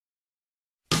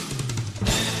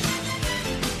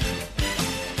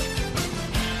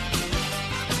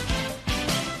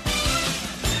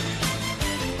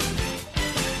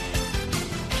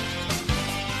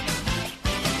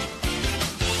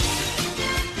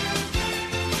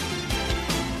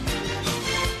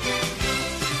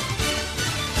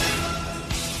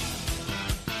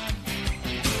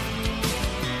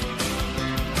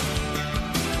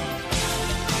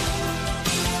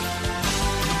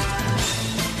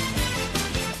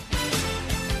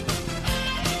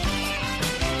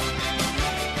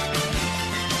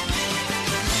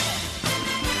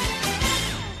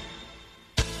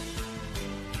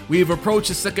We have approached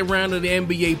the second round of the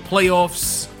NBA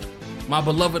playoffs. My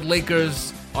beloved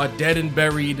Lakers are dead and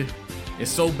buried. It's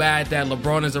so bad that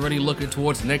LeBron is already looking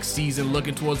towards next season,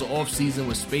 looking towards the offseason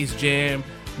with Space Jam,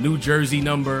 new jersey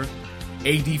number.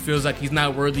 AD feels like he's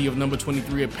not worthy of number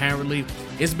 23 apparently.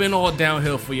 It's been all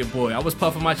downhill for your boy. I was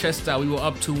puffing my chest out. We were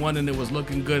up 2-1 and it was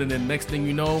looking good. And then next thing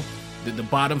you know, the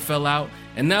bottom fell out.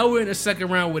 And now we're in the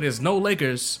second round where there's no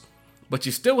Lakers, but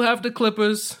you still have the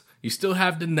Clippers. You still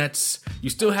have the Nets.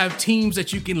 You still have teams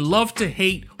that you can love to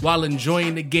hate while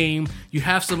enjoying the game. You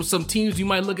have some teams you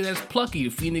might look at as plucky. The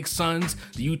Phoenix Suns,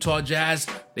 the Utah Jazz.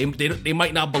 They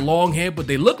might not belong here, but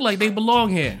they look like they belong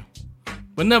here.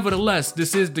 But nevertheless,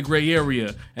 this is The Gray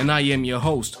Area, and I am your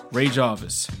host, Ray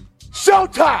Jarvis.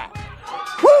 Showtime!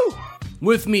 Woo!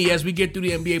 With me as we get through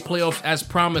the NBA playoffs, as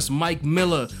promised, Mike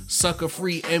Miller,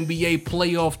 sucker-free NBA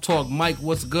playoff talk. Mike,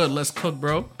 what's good? Let's cook,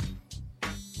 bro.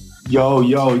 Yo,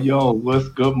 what's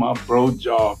good, my bro,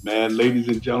 Jarv, man? Ladies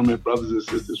and gentlemen, brothers and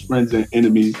sisters, friends and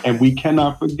enemies. And we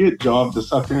cannot forget, Jarv, the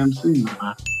sucker MCs,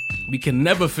 man. We can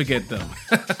never forget them.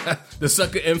 The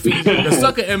sucker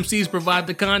MCs provide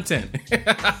the content.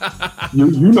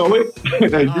 you know it. You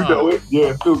know it.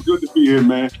 Yeah, it feels good to be here,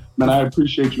 man. Man, I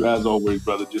appreciate you as always,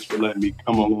 brother, just for letting me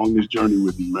come along this journey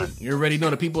with you, man. You already know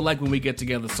the people like when we get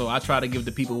together, so I try to give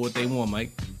the people what they want,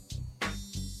 Mike.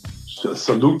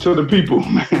 Salute to the people,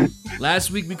 man.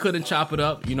 Last week we couldn't chop it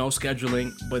up,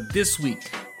 scheduling. But this week,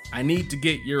 I need to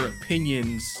get your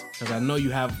opinions, because I know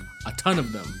you have a ton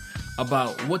of them,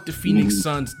 about what the Phoenix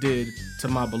Suns did to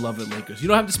my beloved Lakers. You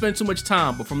don't have to spend too much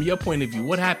time, but from your point of view,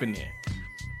 what happened there?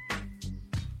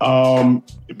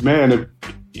 Man,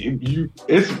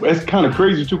 it's kind of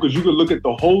crazy too, because you could look at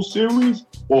the whole series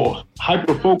or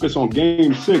hyper focus on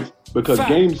Game 6, because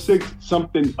Game 6,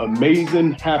 something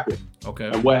amazing happened. Okay.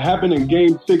 And what happened in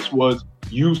Game 6 was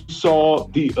you saw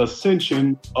the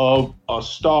ascension of a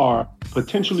star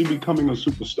potentially becoming a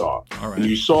superstar. All right. And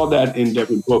you saw that in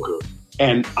Devin Booker.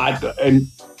 And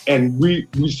we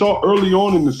saw early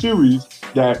on in the series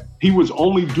that he was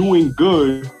only doing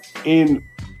good in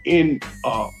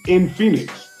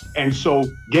Phoenix. And so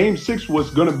Game 6 was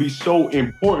going to be so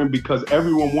important because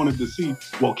everyone wanted to see,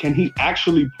 well, can he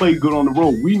actually play good on the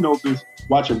road? We know this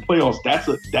watching playoffs.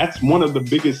 That's one of the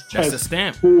biggest tests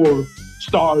for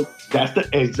stars. That's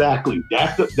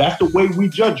the way we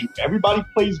judge you. Everybody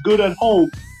plays good at home,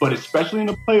 but especially in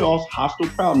the playoffs, hostile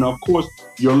crowd. Now, of course,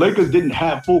 your Lakers didn't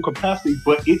have full capacity,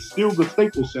 but it's still the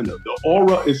Staples Center. The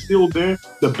aura is still there.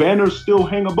 The banners still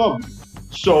hang above you.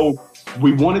 So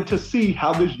we wanted to see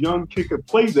how this young kid could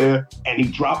play there, and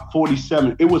he dropped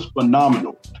 47. It was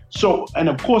phenomenal. So, and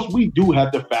of course, we do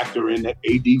have to factor in that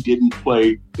AD didn't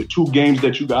play the 2 games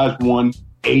that you guys won.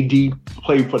 AD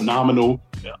played phenomenal.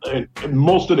 And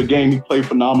most of the game, he played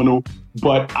phenomenal.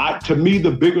 But to me,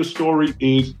 the bigger story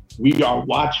is we are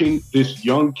watching this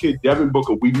young kid, Devin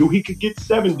Booker. We knew he could get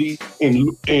 70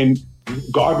 in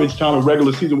garbage time of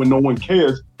regular season when no one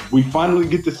cares. We finally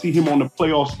get to see him on the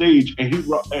playoff stage, and he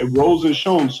rose and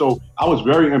shone. So I was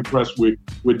very impressed with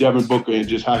Devin Booker and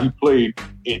just how he played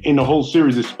in the whole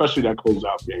series, especially that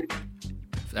closeout game.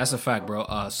 That's a fact, bro.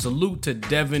 Salute to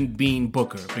Devin Bean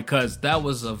Booker, because that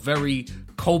was a very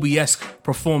Kobe-esque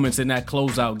performance in that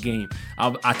closeout game.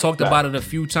 I talked about it a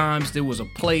few times. There was a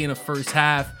play in the first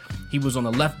half. He was on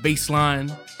the left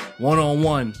baseline,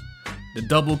 one-on-one. The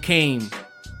double came,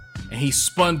 and he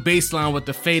spun baseline with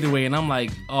the fadeaway, and I'm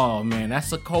like, oh man,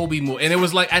 that's a Kobe move. And it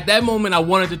was like, at that moment, I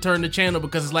wanted to turn the channel,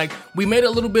 because it's like, we made a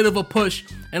little bit of a push,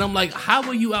 and I'm like, how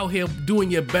are you out here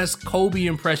doing your best Kobe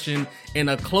impression in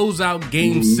a closeout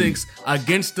Game 6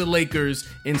 against the Lakers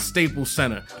in Staples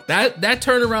Center? That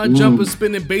turnaround jumper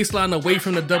spinning baseline away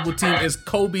from the double team is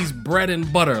Kobe's bread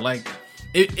and butter. Like,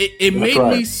 it made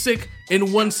me sick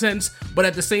in one sense, but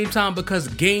at the same time, because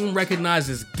game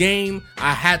recognizes game,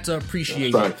 I had to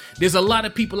appreciate it. There's a lot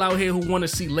of people out here who want to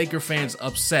see Laker fans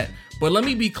upset. But let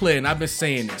me be clear, and I've been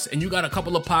saying this, and you got a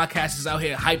couple of podcasters out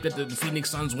here hyped that the Phoenix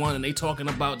Suns won, and they talking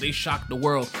about they shocked the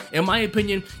world. In my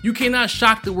opinion, you cannot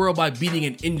shock the world by beating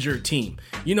an injured team.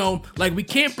 We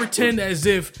can't pretend as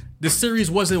if the series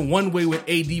wasn't one way when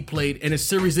AD played, and the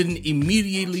series didn't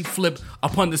immediately flip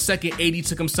upon the second AD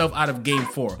took himself out of Game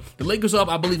 4. The Lakers were up,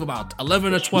 I believe, about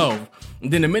 11 or 12.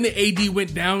 And then the minute AD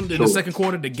went down in the second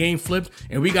quarter, the game flipped,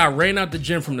 and we got ran out the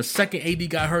gym from the second AD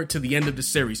got hurt to the end of the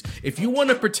series. If you want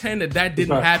to pretend that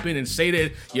didn't happen and say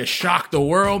that you shocked the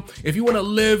world, if you want to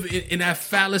live in that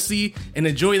fallacy and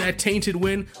enjoy that tainted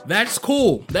win, that's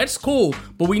cool. That's cool.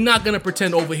 But we're not going to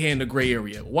pretend over here in the gray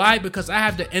area. Why? Because I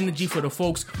have the energy for the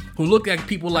folks who look at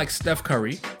people like Steph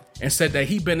Curry and said that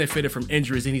he benefited from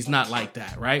injuries and he's not like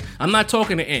that, right? I'm not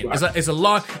talking to Ant. It's a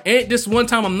lot. Ant, this one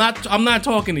time I'm not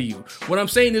talking to you. What I'm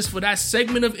saying is for that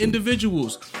segment of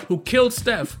individuals who killed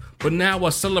Steph but now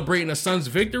are celebrating the Suns'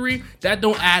 victory, that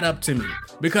don't add up to me.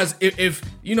 Because if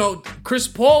Chris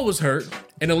Paul was hurt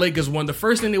and the Lakers won, the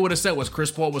first thing they would have said was Chris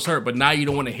Paul was hurt, but now you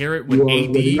don't want to hear it when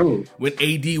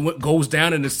AD goes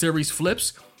down and the series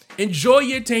flips. Enjoy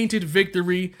your tainted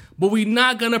victory, but we're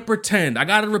not going to pretend. I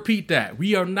got to repeat that.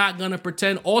 We are not going to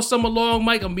pretend. All summer long,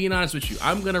 Mike, I'm being honest with you.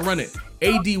 I'm going to run it.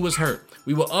 AD was hurt.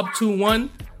 We were up 2-1.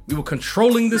 We were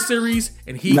controlling the series,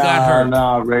 and he got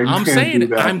hurt. Ray, I'm saying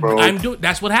it. I'm doing.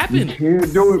 That's what happened. You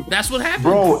can't do it. That's what happened,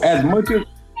 bro.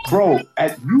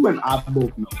 As you and I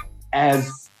both know,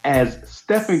 as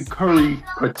Stephen Curry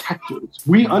protectors,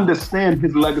 we understand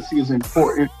his legacy is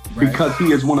important because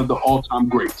he is one of the all-time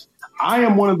greats. I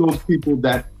am one of those people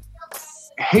that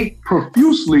hate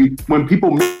profusely when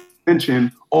people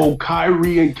mention,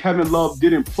 Kyrie and Kevin Love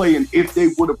didn't play, and if they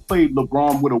would have played,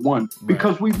 LeBron would have won.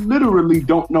 Because we literally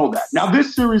don't know that. Now,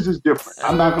 this series is different.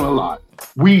 I'm not going to lie.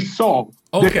 We saw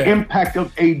the impact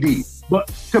of AD. But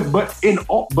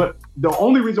the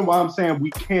only reason why I'm saying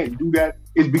we can't do that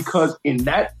is because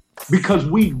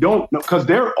we don't know. Because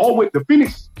the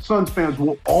Phoenix Suns fans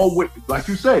will always, like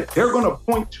you said, they're going to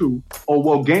point to,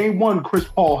 game one, Chris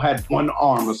Paul had one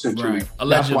arm, essentially. Right.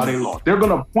 That's why they lost. They're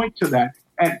going to point to that.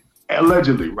 And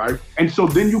allegedly, right? And so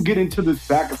then you get into this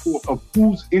back and forth of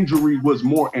whose injury was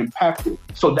more impactful.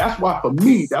 So that's why, for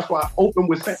me, that's why I open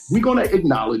with saying, we're going to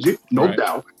acknowledge it, no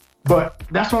doubt. But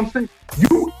that's what I'm saying.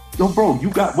 Bro, you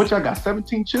got, I got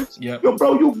 17 chips? Yep. Yo,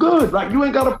 bro, you good. Like, you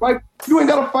ain't got to fight. You ain't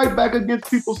got to fight back against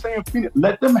people saying,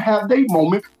 let them have their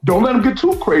moment. Don't let them get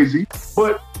too crazy.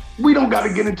 But we don't got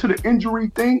to get into the injury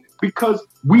thing because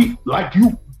we're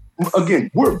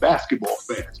basketball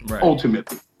fans,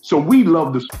 ultimately. So we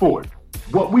love the sport.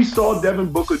 What we saw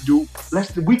Devin Booker do,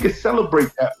 we can celebrate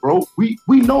that, bro. We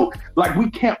know, like,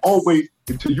 we can't always,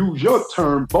 to use your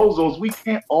term, bozos, we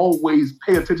can't always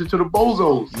pay attention to the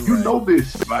bozos. You know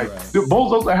this. Like, the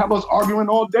bozos that have us arguing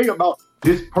all day about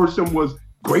this person was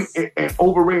great and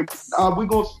overrated.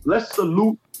 Let's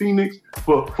salute Phoenix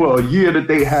for a year that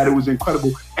they had. It was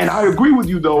incredible. And I agree with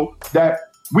you, though, that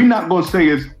we're not going to say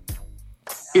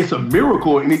it's a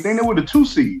miracle or anything. They were the 2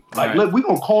 seed. Like, we're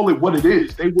going to call it what it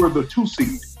is. They were the 2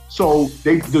 seed. So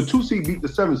the 2 seed beat the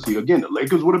 7 seed. Again, the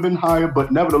Lakers would have been higher,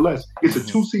 but nevertheless, it's a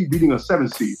 2 seed beating a 7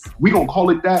 seed. We're going to call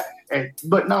it that.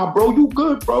 But nah, bro, you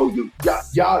good, bro. You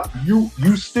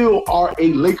still are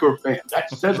a Laker fan. That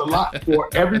says a lot for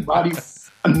everybody.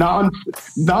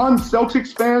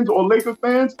 Non-Celtics fans or Laker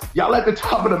fans, y'all at the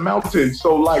top of the mountain.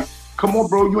 So, like, come on,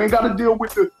 bro. You ain't got to deal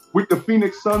with the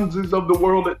Phoenix Suns of the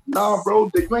world. Nah, bro,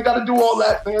 you ain't got to do all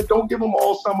that, man. Don't give them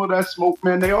all some of that smoke,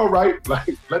 man. They all right.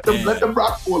 Like, let them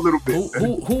rock for a little bit.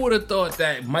 Who would have thought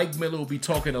that Mike Miller would be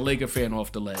talking a Laker fan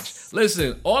off the ledge?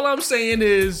 Listen, all I'm saying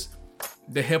is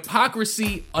the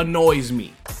hypocrisy annoys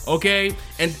me, okay?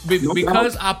 And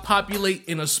because I populate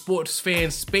in a sports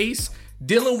fan space,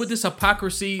 dealing with this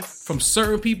hypocrisy from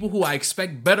certain people who I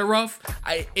expect better of,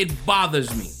 it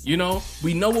bothers me.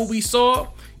 We know what we saw.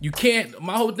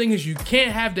 My whole thing is you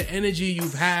can't have the energy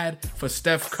you've had for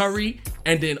Steph Curry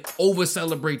and then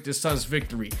over-celebrate the Suns'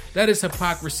 victory. That is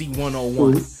hypocrisy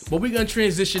 101. But we're going to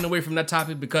transition away from that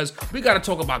topic because we got to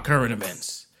talk about current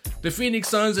events. The Phoenix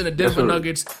Suns and the Denver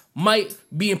Nuggets might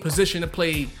be in position to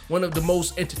play one of the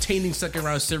most entertaining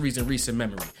second-round series in recent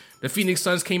memory. The Phoenix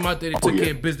Suns came out there, they took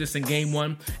care of business in Game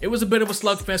 1. It was a bit of a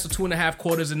slugfest of 2.5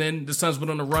 quarters, and then the Suns went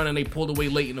on a run and they pulled away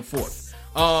late in the fourth.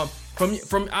 Matter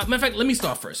of fact, let me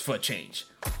start first for a change.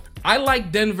 I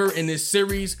like Denver in this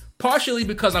series, partially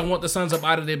because I want the Suns up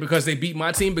out of there because they beat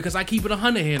my team, because I keep it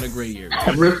 100 here in the gray year.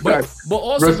 But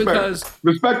also because...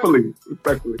 Respectfully.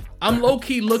 I'm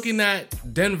low-key looking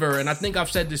at Denver, and I think I've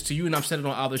said this to you and I've said it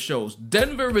on other shows.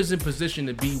 Denver is in position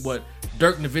to be what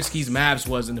Dirk Nowitzki's Mavs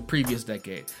was in the previous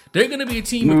decade. They're going to be a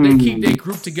team, if they keep their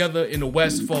group together in the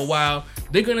West for a while,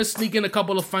 they're going to sneak in a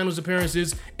couple of finals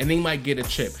appearances and they might get a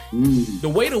chip. The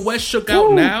way the West shook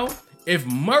out now... If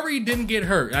Murray didn't get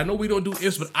hurt, I know we don't do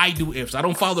ifs, but I do ifs. I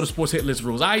don't follow the sports hit list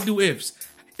rules. I do ifs.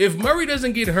 If Murray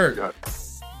doesn't get hurt,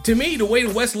 to me, the way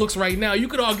the West looks right now, you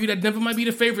could argue that Denver might be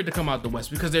the favorite to come out the West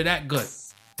because they're that good.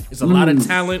 There's a lot of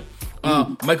talent.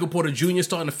 Michael Porter Jr.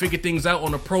 starting to figure things out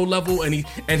on a pro level, and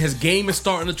his game is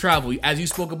starting to travel. As you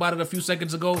spoke about it a few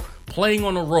seconds ago, playing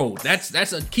on the road.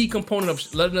 That's a key component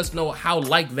of letting us know how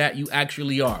like that you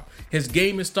actually are. His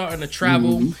game is starting to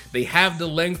travel. They have the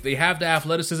length. They have the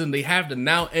athleticism. They have the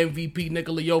now MVP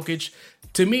Nikola Jokic.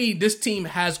 To me, this team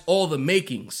has all the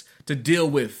makings to deal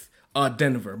with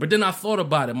Denver. But then I thought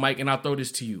about it, Mike, and I'll throw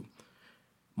this to you.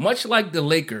 much like the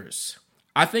Lakers,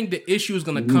 I think the issue is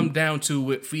going to come down to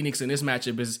with Phoenix in this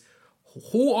matchup is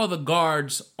who are the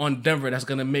guards on Denver that's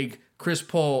going to make Chris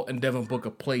Paul and Devin Booker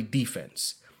play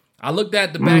defense. I looked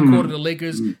at the backcourt of the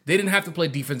Lakers. They didn't have to play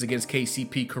defense against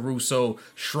KCP, Caruso,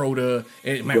 Schroeder,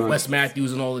 and Wes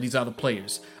Matthews and all of these other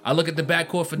players. I look at the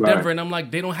backcourt for Denver, and I'm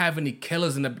like, they don't have any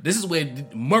killers in the. This is where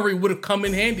Murray would have come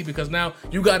in handy because now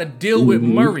you got to deal with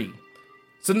Murray.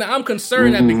 So now I'm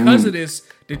concerned that because of this,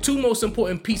 the two most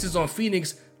important pieces on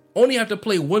Phoenix only have to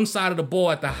play one side of the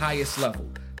ball at the highest level.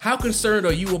 How concerned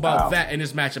are you about that in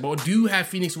this matchup, or do you have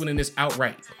Phoenix winning this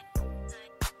outright?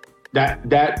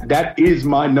 That is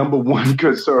my number one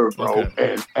concern, bro.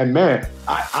 Okay. And man,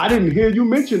 I didn't hear you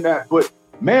mention that, but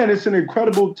man, it's an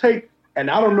incredible take. And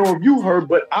I don't know if you heard,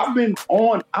 but I've been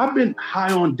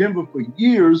high on Denver for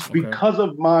years because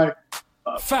of my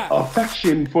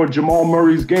affection for Jamal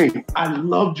Murray's game. I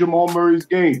love Jamal Murray's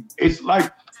game. It's like,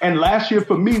 and last year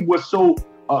for me was so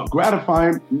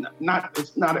gratifying.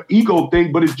 It's not an ego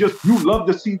thing, but it's just you love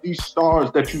to see these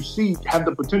stars that you see have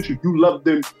the potential. You love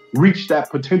them reach that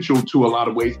potential to a lot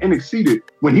of ways and exceed it.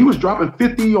 When he was dropping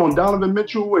 50 on Donovan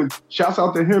Mitchell, and shouts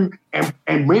out to him,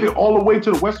 and made it all the way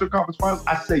to the Western Conference Finals,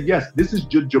 I say, yes, this is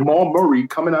Jamal Murray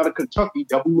coming out of Kentucky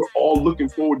that we were all looking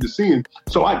forward to seeing.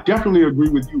 So I definitely agree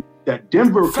with you that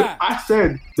Denver, I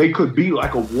said they could be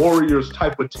like a Warriors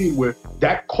type of team where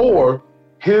that core,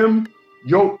 him,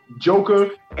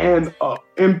 Joker, and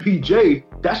MPJ,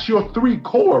 that's your three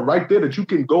core right there that you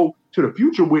can go to the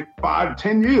future with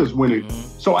 5-10 years winning.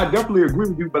 So I definitely agree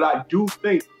with you, but I do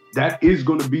think that is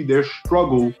going to be their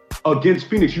struggle against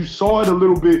Phoenix. You saw it a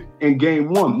little bit in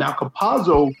game one. Now,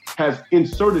 Campazzo has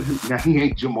inserted him. Now, he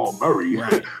ain't Jamal Murray,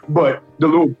 but the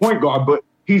little point guard, but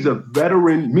he's a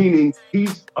veteran, meaning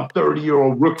he's a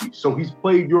 30-year-old rookie. So he's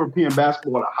played European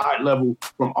basketball at a high level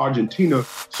from Argentina.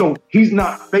 So he's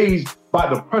not fazed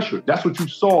by the pressure. That's what you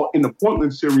saw in the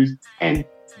Portland series. And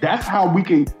that's how we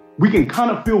can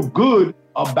kind of feel good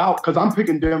about, because I'm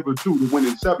picking Denver too to win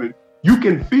in 7. You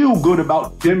can feel good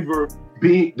about Denver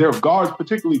being, their guards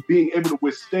particularly, being able to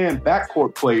withstand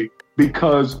backcourt play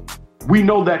because we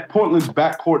know that Portland's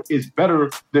backcourt is better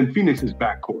than Phoenix's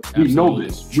backcourt. Absolutely. We know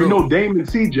this. True. We know Dame and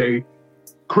CJ,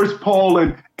 Chris Paul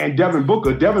and Devin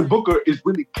Booker. Devin Booker is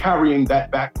really carrying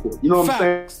that backcourt. You know what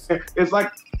I'm saying? It's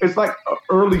like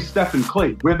early Steph and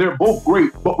Clay, where they're both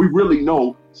great, but we really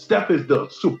know Steph is the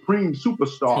supreme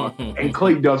superstar and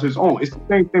Clay does his own. It's the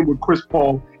same thing with Chris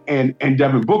Paul and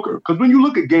Devin Booker. Because when you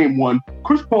look at game one,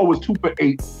 Chris Paul was 2 for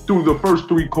 8 through the first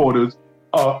 3 quarters.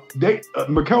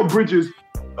 Mikal Bridges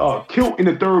killed in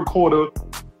the third quarter.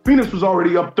 Phoenix was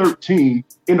already up 13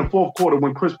 in the fourth quarter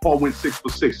when Chris Paul went 6 for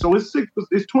 6. So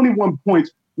his 21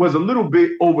 points was a little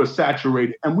bit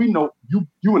oversaturated. And we know,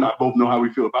 you and I both know how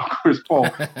we feel about Chris Paul.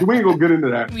 So we ain't gonna get into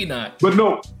that. We not. But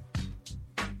no,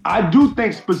 I do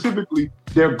think specifically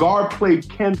their guard play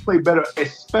can play better,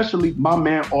 especially my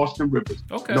man Austin Rivers.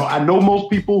 Okay. No, I know most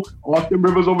people, Austin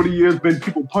Rivers over the years been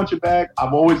people punching bag.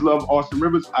 I've always loved Austin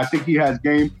Rivers. I think he has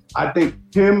game. I think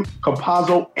him,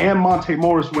 Campazzo, and Monte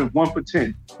Morris went 1 for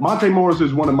 10. Monte Morris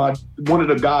is one of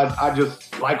the guys I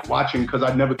just like watching because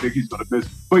I never think he's gonna miss.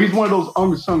 But he's one of those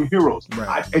unsung heroes.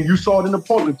 Right. And you saw it in the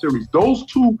Portland series. Those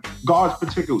two guards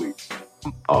particularly,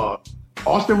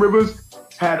 Austin Rivers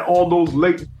had all those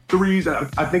late threes,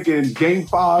 I think in game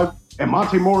 5, and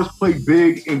Monte Morris played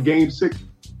big in game 6.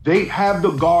 They have the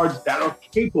guards that are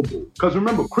capable. Because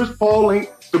remember, Chris Paul ain't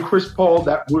the Chris Paul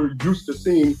that we're used to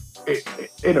seeing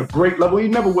at a great level. He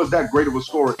never was that great of a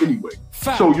scorer anyway.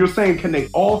 So you're saying, can they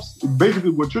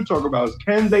basically what you're talking about is,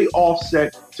 can they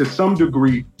offset to some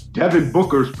degree Devin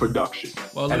Booker's production?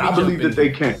 Well, and I believe that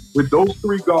they can. With those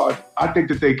 3 guards, I think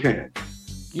that they can.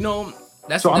 You know,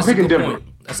 I'm picking Denver. Point.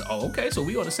 Okay, so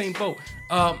we on the same boat.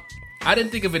 I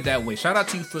didn't think of it that way. Shout out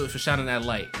to you for shining that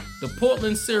light. The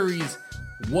Portland series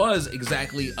was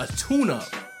exactly a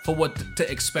tune-up for what to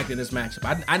expect in this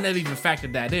matchup. I never even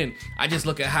factored that in. I just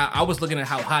look at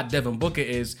how hot Devin Booker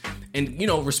is, and you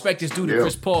know, respect is due to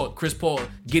Chris Paul. Chris Paul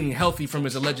getting healthy from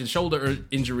his alleged shoulder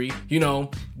injury. You know,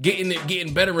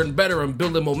 getting better and better and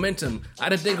building momentum. I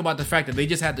didn't think about the fact that they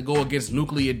just had to go against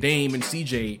Nuclear Dame and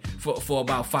CJ for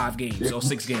about 5 games or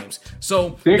 6 games.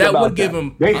 So that would give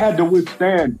them. They had to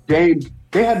withstand Dame.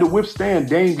 They had to withstand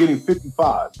Dame getting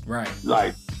 55. Right.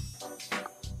 Like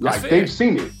they've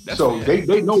seen it.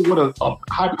 They know what a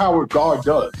high-powered guard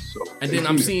does. So and then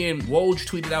I'm seeing Woj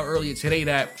tweeted out earlier today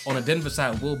that on the Denver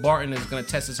side, Will Barton is going to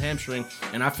test his hamstring.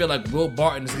 And I feel like Will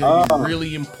Barton is going to be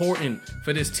really important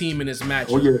for this team in this matchup.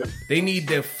 Oh, yeah. They need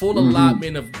their full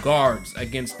allotment of guards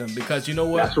against them because you know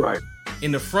what? That's right.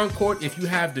 in the front court, if you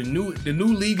have the new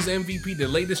league's MVP, the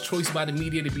latest choice by the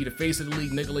media to be the face of the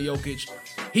league, Nikola Jokic,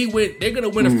 they're gonna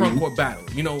win a front court battle.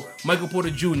 You know, Michael Porter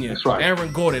Jr.,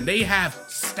 Aaron Gordon, they have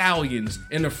stallions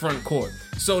in the front court.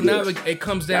 So now it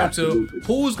comes down to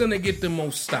who's gonna get the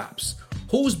most stops,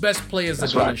 whose best players are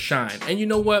gonna shine. And you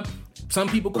know what? Some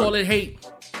people call it hate.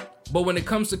 But when it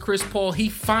comes to Chris Paul, he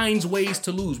finds ways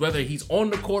to lose, whether he's on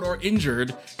the court or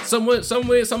injured, somewhere or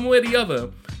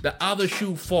the other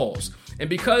shoe falls. And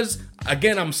because,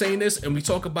 again, I'm saying this, and we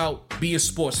talk about being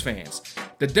sports fans,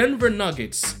 the Denver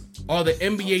Nuggets are the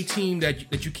NBA team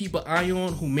that you keep an eye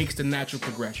on who makes the natural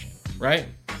progression, right?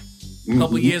 A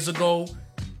couple years ago,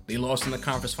 they lost in the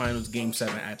conference finals, Game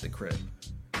 7 at the crib.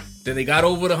 Then they got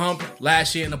over the hump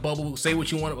last year in the bubble. Say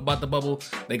what you want about the bubble.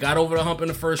 They got over the hump in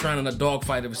the first round in a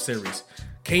dogfight of a series.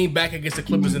 Came back against the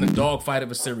Clippers in a dogfight of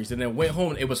a series. And then went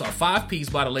home. It was a 5-piece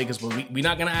by the Lakers, but we're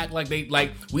not going to act like we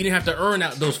didn't have to earn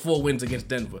out those 4 wins against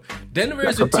Denver. Denver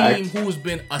is a team who's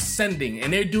been ascending,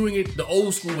 and they're doing it the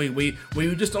old school way, where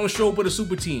you just don't show up with a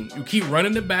super team. You keep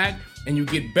running it back, and you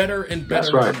get better and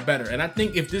better and better. And I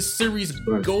think if this series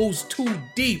goes too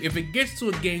deep, if it gets to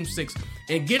a Game 6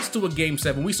 and gets to a Game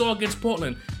 7, we saw against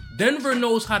Portland, Denver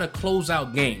knows how to close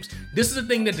out games. This is the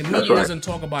thing that the media doesn't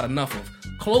talk about enough of.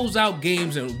 Close out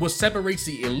games and what separates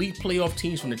the elite playoff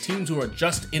teams from the teams who are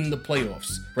just in the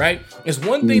playoffs, right? It's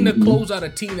one thing to close out a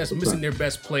team that's missing their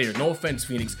best player. No offense,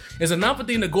 Phoenix. It's another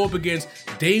thing to go up against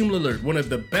Dame Lillard, one of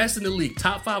the best in the league,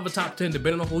 top 5 or top 10,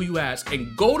 depending on who you ask,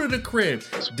 and go to the crib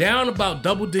down about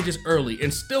double digits early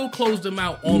and still close them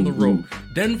out on the road.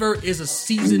 Denver is a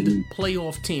seasoned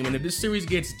playoff team, and if this series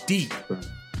gets deep,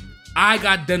 I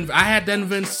had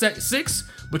Denver in 6,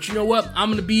 but you know what? I'm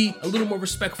going to be a little more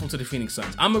respectful to the Phoenix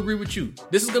Suns. I'm going to agree with you.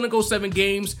 This is going to go 7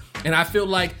 games, and I feel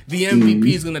like the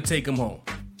MVP is going to take them home.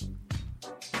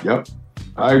 Yep.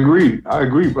 I agree,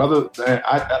 brother.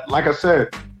 Like I said,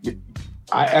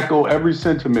 I echo every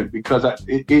sentiment because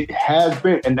it has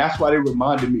been, and that's why they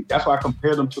reminded me. That's why I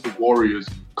compared them to the Warriors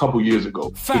a couple years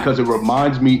ago. Because it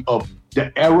reminds me of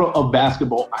the era of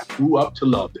basketball I grew up to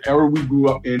love, the era we grew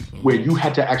up in, where you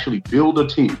had to actually build a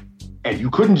team, and you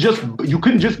couldn't just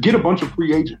get a bunch of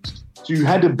free agents. So you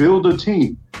had to build a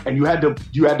team, and you had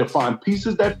to find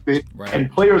pieces that fit,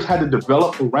 and players had to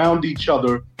develop around each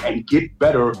other and get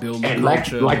better. And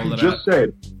like you just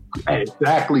said,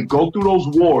 exactly, go through those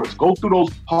wars, go through those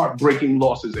heartbreaking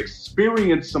losses,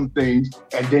 experience some things,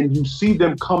 and then you see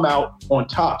them come out on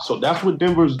top. So that's what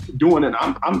Denver's doing, and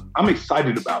I'm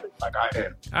excited about it. Like I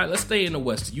am. All right, let's stay in the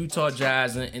West. Utah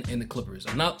Jazz and the Clippers.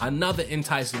 Another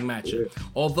enticing matchup. Yeah.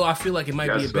 Although I feel like it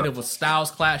might be a bit of a styles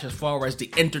clash as far as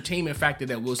the entertainment factor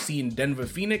that we'll see in Denver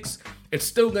Phoenix. It's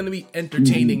still going to be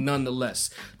entertaining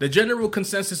nonetheless. The general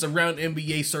consensus around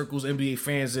NBA circles, NBA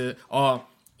fans are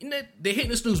they're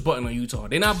hitting the snooze button on Utah.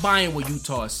 They're not buying what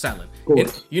Utah is selling.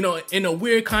 And, in a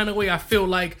weird kind of way, I feel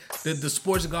like the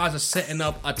sports guys are setting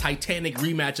up a Titanic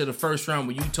rematch of the first round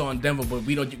with Utah and Denver, but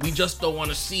we just don't want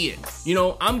to see it.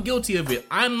 I'm guilty of it.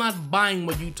 I'm not buying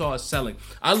what Utah is selling.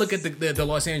 I look at the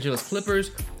Los Angeles Clippers,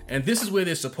 and this is where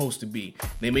they're supposed to be.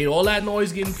 They made all that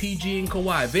noise getting PG and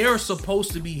Kawhi. They are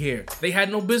supposed to be here. They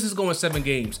had no business going 7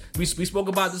 games. We spoke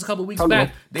about this a couple weeks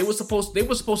back. They were supposed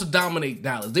to dominate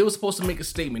Dallas. They were supposed to make a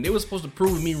statement. They were supposed to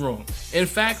prove me wrong. In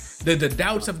fact, the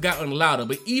doubts have gotten louder.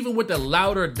 But even with the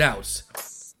louder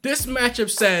doubts, this matchup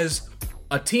says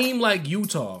a team like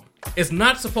Utah is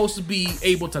not supposed to be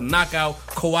able to knock out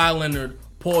Kawhi Leonard,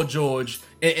 Paul George,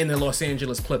 and the Los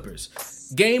Angeles Clippers.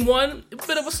 Game 1, a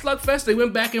bit of a slugfest. They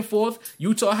went back and forth.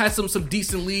 Utah had some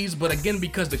decent leads, but again,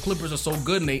 because the Clippers are so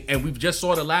good and we just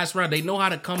saw the last round, they know how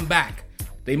to come back.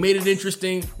 They made it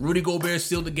interesting. Rudy Gobert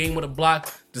sealed the game with a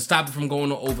block to stop it from going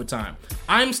to overtime.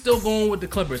 I'm still going with the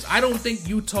Clippers. I don't think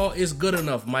Utah is good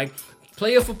enough, Mike.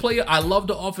 Player for player, I love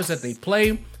the offense that they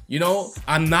play.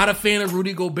 I'm not a fan of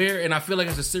Rudy Gobert, and I feel like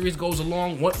as the series goes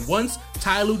along, once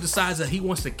Ty Lue decides that he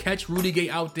wants to catch Rudy Gay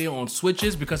out there on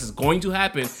switches, because it's going to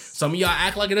happen. Some of y'all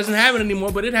act like it doesn't happen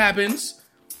anymore, but it happens.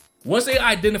 Once they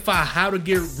identify how to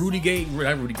get Rudy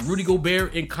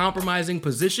Gobert in compromising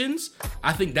positions,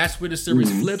 I think that's where the series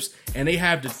flips, and they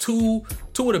have the two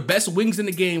of the best wings in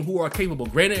the game who are capable.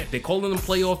 Granted, they're calling them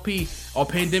playoff P or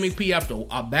pandemic P after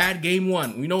a bad game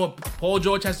 1. We know what Paul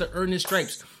George has to earn his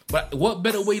stripes. But what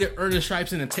better way to earn the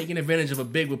stripes than taking advantage of a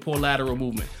big with poor lateral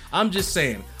movement? I'm just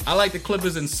saying. I like the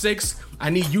Clippers in 6. I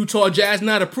need Utah Jazz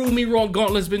now to prove me wrong.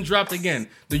 Gauntlet's been dropped again.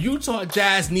 The Utah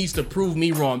Jazz needs to prove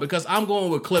me wrong because I'm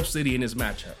going with Clip City in this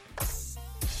matchup.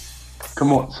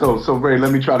 Come on. So Ray,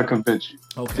 let me try to convince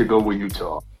you to go with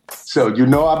Utah. So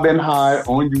I've been high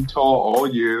on Utah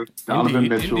all year. Donovan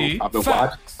Mitchell. Indeed.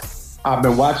 I've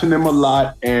been watching them a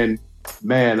lot, and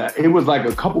Man, it was like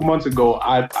a couple months ago.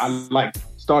 I like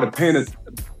started paying it.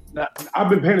 I've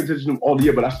been paying attention to them all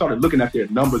year, but I started looking at their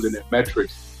numbers and their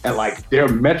metrics, and like their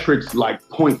metrics like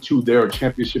point to their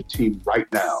championship team right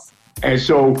now. And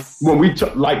so when we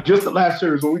like just the last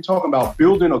series, when we talk about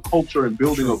building a culture and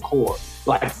building a core,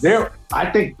 like I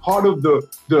think part of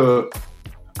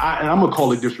and I'm gonna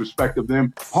call it disrespect of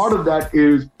them. Part of that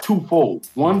is twofold.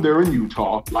 One, they're in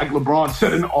Utah, like LeBron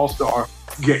said in the All-Star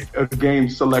game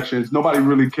selections. Nobody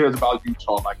really cares about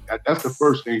Utah like that. That's the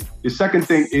first thing. The second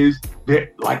thing is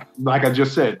that, like I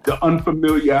just said, the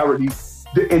unfamiliarity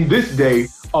in this day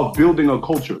of building a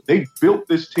culture. They built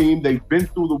this team. They've been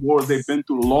through the wars. They've been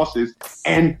through the losses.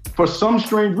 And for some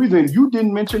strange reason, you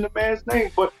didn't mention the man's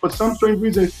name, but for some strange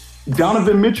reason,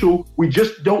 Donovan Mitchell, we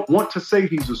just don't want to say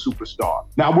he's a superstar.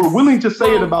 Now, we're willing to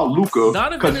say it about Luka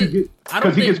because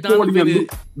he gets 40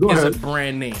 and is a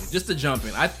brand name. Just to jump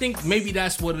in, I think maybe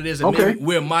that's what it is. And okay.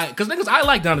 Because niggas, I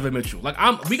like Donovan Mitchell. Like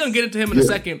we're gonna get into him in a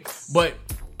second, but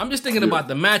I'm just thinking about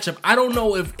the matchup. I don't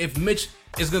know if Mitch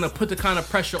is gonna put the kind of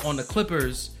pressure on the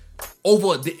Clippers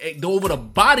over the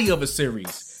body of a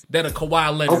series that a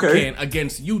Kawhi Leonard can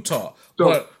against Utah.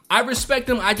 But I respect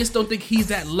him. I just don't think he's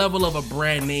that level of a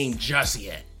brand name just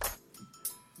yet.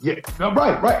 Yeah,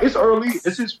 right. It's early.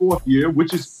 It's his fourth year,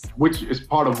 which is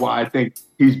part of why I think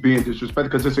he's being disrespected,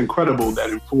 because it's incredible that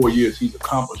in 4 years he's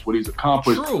accomplished what he's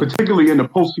accomplished, particularly in the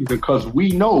postseason, because we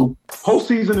know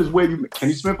postseason is where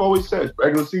Kenny Smith always says,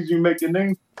 regular season you make your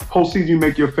name, postseason you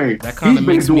make your fame. That kind of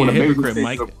makes me a hypocrite,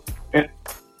 Mike.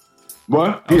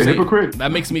 What? He's a hypocrite.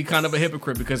 That makes me kind of a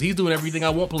hypocrite because he's doing everything I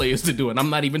want players to do, and I'm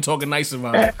not even talking nice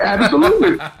about it.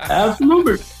 Absolutely.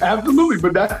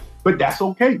 But that's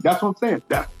okay. That's what I'm saying.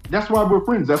 That's why we're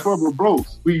friends. That's why we're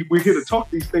bros. We're here to talk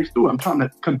these things through. I'm trying to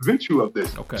convince you of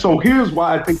this. Okay. So here's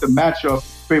why I think the matchup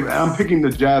favors. I'm picking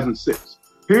the Jazz in 6.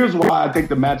 Here's why I think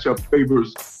the matchup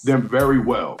favors them very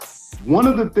well. One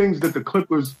of the things that the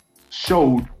Clippers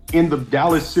showed in the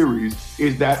Dallas series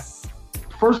is that,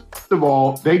 first of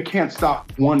all, they can't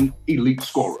stop one elite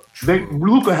scorer.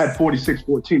 Luka had 46,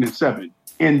 14, and 7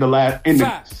 in the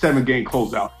 7-game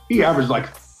closeout. He averaged like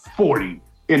 40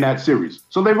 in that series.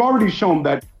 So they've already shown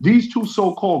that these two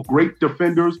so-called great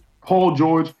defenders, Paul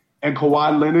George and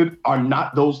Kawhi Leonard, are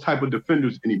not those type of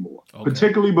defenders anymore,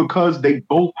 particularly because they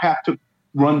both have to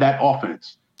run that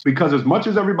offense. Because as much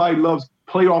as everybody loves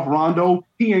playoff Rondo,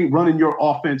 he ain't running your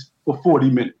offense for 40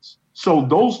 minutes. So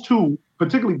those two,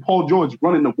 particularly Paul George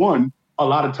running the one a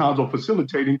lot of times or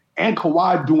facilitating, and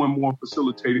Kawhi doing more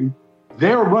facilitating,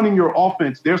 they're running your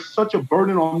offense. There's such a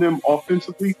burden on them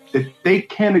offensively that they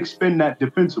can't expend that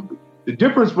defensively. The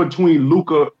difference between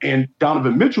Luka and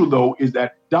Donovan Mitchell, though, is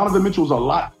that Donovan Mitchell's a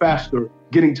lot faster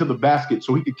getting to the basket,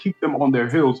 so he can keep them on their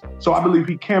heels. So I believe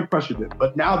he can pressure them.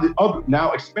 But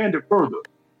now expand it further.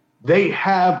 They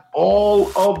have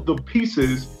all of the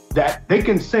pieces that they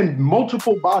can send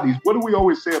multiple bodies. What do we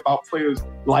always say about players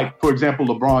like, for example,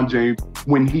 LeBron James,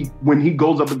 when he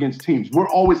goes up against teams? We're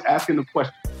always asking the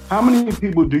question, how many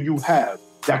people do you have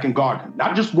that can guard him?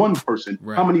 Not just one person.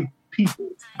 Right. How many people?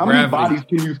 How many bodies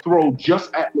can you throw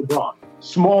just at LeBron?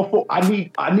 I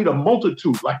need a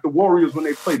multitude, like the Warriors when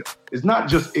they played them. It's not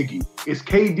just Iggy. It's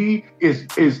KD.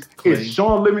 It's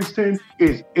Sean Livingston.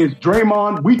 It's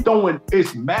Draymond.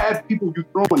 It's mad people you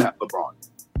throwing at LeBron.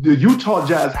 The Utah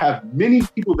Jazz have many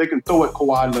people they can throw at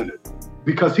Kawhi Leonard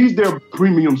because he's their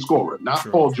premium scorer, not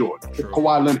Paul George.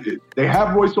 Kawhi Leonard is. They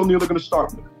have Royce O'Neal they're going to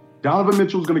start with. Donovan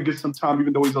Mitchell's going to get some time,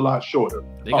 even though he's a lot shorter.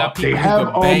 They got people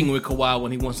who can bang with Kawhi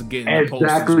when he wants to get in the post.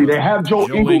 Exactly. They have Joe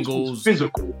Ingles, who's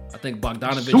physical. I think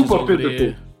Bogdanovich is over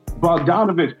there.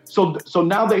 Bogdanovich. So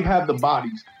now they have the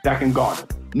bodies that can guard him.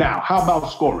 Now, how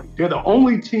about scoring? They're the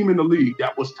only team in the league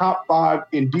that was top 5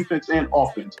 in defense and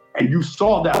offense. And you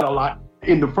saw that a lot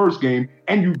in the first game,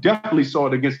 and you definitely saw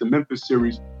it against the Memphis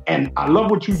series. And I love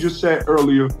what you just said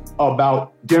earlier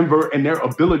about Denver and their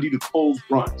ability to close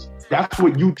runs. That's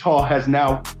what Utah has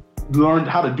now learned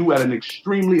how to do at an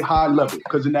extremely high level.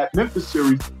 Because in that Memphis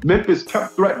series, Memphis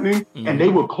kept threatening, and they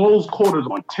would close quarters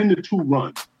on 10-2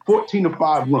 runs,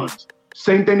 14-5 runs.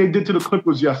 Same thing they did to the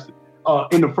Clippers yesterday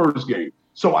in the first game.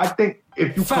 So I think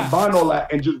if you combine all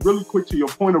that, and just really quick to your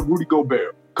point of Rudy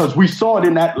Gobert, because we saw it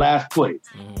in that last play.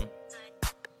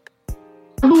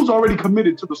 Lou's already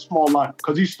committed to the small lineup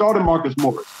because he started Marcus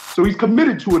Morris. So he's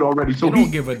committed to it already. So he don't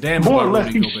give a damn about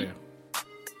Rudy Gobert.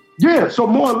 Yeah, so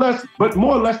more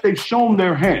or less they've shown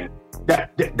their hand.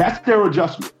 That's their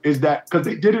adjustment, is that because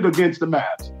they did it against the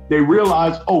Mavs. They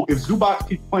realized, if Zubac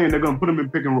keeps playing, they're going to put him in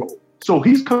pick and roll. So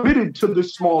he's committed to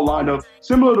this small lineup,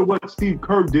 similar to what Steve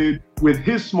Kerr did with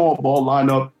his small ball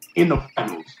lineup in the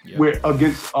finals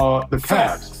against the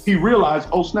Cavs. He realized,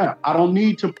 oh snap, I don't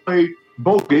need to play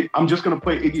Bogut. I'm just going to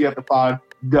play Iggy at the 5.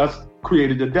 Thus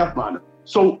created the death lineup.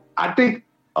 So I think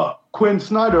Quinn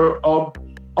Snyder of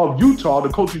Utah, the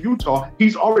coach of Utah,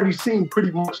 he's already seen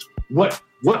pretty much what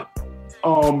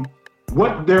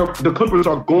the Clippers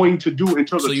are going to do in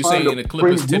terms of trying to bring Rudy out. So you're saying the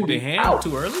Clippers tipped their hand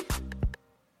too early?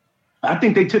 I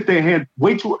think they tipped their hand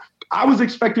way too early. I was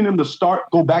expecting them to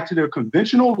go back to their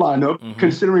conventional lineup,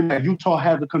 considering that Utah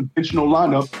had the conventional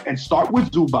lineup, and start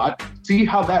with Zubac, see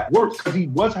how that works, because he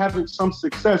was having some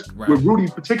success with Rudy,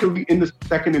 particularly in the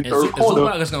second and third quarter.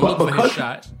 Zubac is going to look for his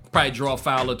shot, probably draw a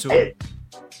foul or two.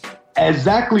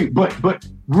 Exactly, but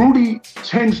Rudy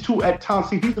tends to at times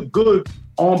see he's a good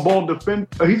on-ball defender.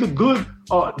 He's a good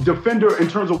defender in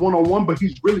terms of one-on-one, but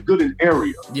he's really good in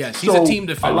area. Yes, he's a team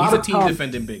defender. He's a team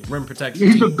defending big, rim protecting.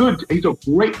 He's a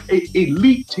great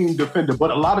elite team defender, but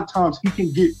a lot of times he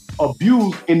can get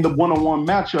abused in the one-on-one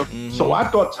matchup. So I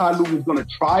thought Ty Lue was going to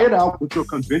try it out with your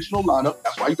conventional lineup.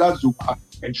 That's why you got Zubac,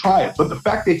 and try it. But the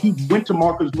fact that he went to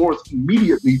Marcus Morris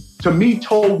immediately, to me,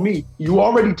 told me you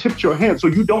already tipped your hand, so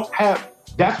you don't have.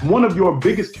 That's one of your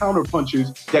biggest counter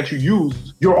punches that you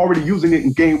use. You're already using it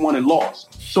in game 1 and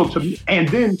lost. So to me, and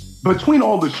then between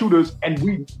all the shooters, and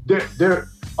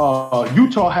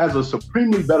Utah has a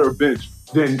supremely better bench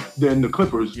than the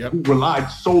Clippers, who relied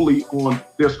solely on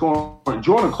their scoring.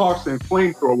 Jordan Clarkson,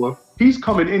 flamethrower, he's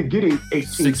coming in getting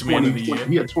 18, 20.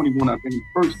 He had 21, I think, in the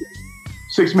first game.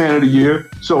 6th man of the year.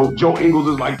 So Joe Ingles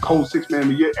is like cold 6th man of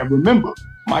the year. And remember,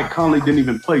 Mike Conley didn't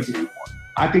even play game 1.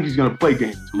 I think he's going to play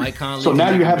game 2. Mike Conley. So now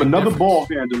you have another ball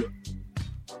handler.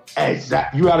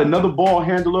 Exactly. You got another ball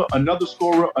handler, another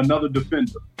scorer, another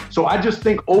defender. So I just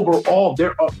think overall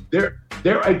they're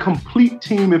a complete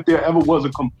team if there ever was a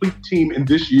complete team in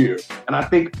this year. And I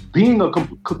think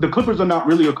the Clippers are not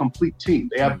really a complete team.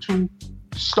 They have 2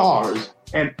 stars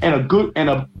and a good and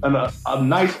a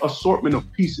nice assortment of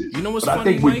pieces. You know what's funny, I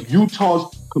think Mike? With Utah's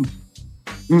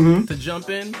to jump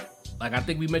in, like I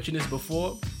think we mentioned this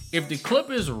before. If the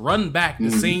Clippers run back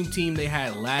the same team they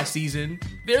had last season,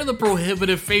 they're the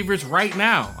prohibitive favorites right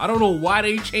now. I don't know why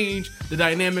they changed the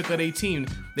dynamic of their team.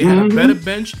 They had a better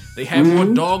bench. They had more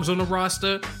dogs on the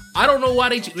roster. I don't know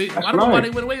why why they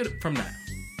went away from that.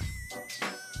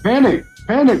 Panic,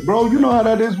 bro. You know how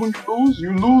that is when you lose.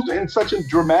 You lose in such a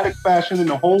dramatic fashion, and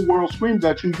the whole world screams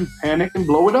at you. You panic and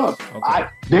blow it up.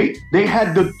 Okay.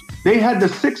 They had the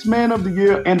 6th man of the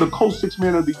year and the co-6th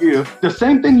man of the year. The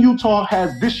same thing Utah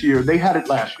has this year. They had it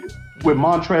last year with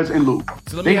Montrez and Lue.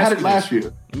 So they had it last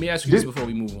year. Let me ask you this before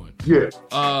we move on. Yeah.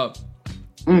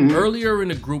 Earlier in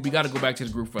the group, we got to go back to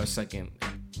the group for a second.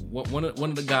 One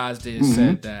of the guys there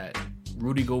said that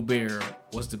Rudy Gobert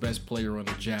was the best player on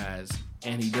the Jazz,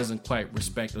 and he doesn't quite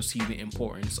respect or see the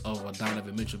importance of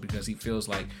Donovan Mitchell because he feels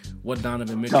like what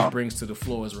Donovan Mitchell brings to the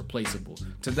floor is replaceable.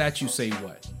 To that, you say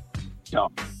what?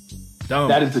 Dumb.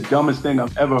 That is the dumbest thing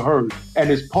I've ever heard. And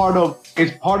it's part of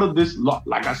this,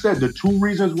 like I said, the 2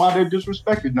 reasons why they're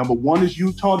disrespected. Number 1 is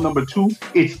Utah. Number 2,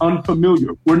 it's unfamiliar.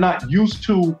 We're not used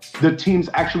to the teams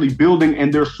actually building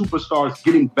and their superstars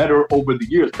getting better over the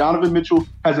years. Donovan Mitchell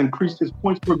has increased his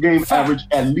points per game average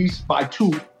at least by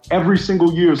 2 every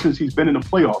single year since he's been in the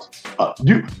playoffs.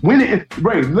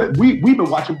 We've been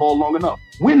watching ball long enough.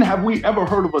 When have we ever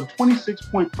heard of a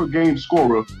 26-point per game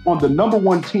scorer on the number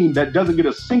 1 team that doesn't get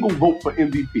a single vote for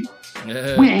MVP?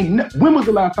 When was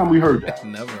the last time we heard that?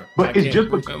 Never. But it's just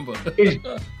remember.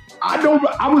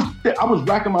 I was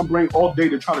racking my brain all day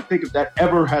to try to think if that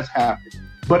ever has happened.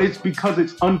 But it's because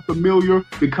it's unfamiliar,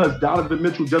 because Donovan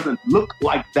Mitchell doesn't look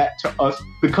like that to us,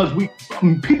 because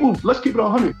people, let's keep it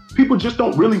 100, people just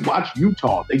don't really watch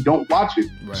Utah. They don't watch it.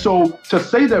 Right. So to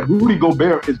say that Rudy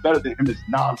Gobert is better than him is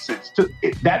nonsense.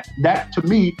 That to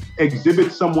me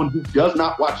exhibits someone who does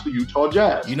not watch the Utah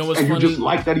Jazz. You know what's funny? And you just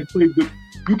like that he played good.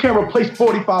 You can't replace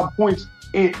 45 points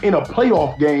in a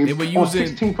playoff game on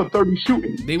 16 for 30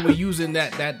 shooting. They were using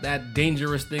that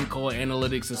dangerous thing called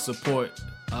analytics to support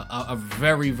a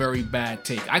very, very bad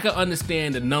take. I can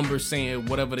understand the numbers saying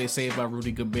whatever they say about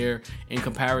Rudy Gobert in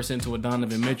comparison to a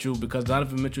Donovan Mitchell, because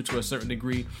Donovan Mitchell, to a certain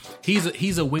degree,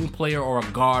 he's a wing player or a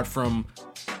guard from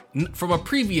a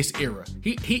previous era.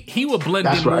 He would blend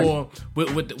in more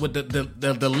with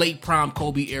the late prime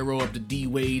Kobe era of the D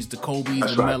Wades, the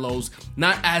Kobe's, the Melos.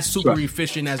 Not as super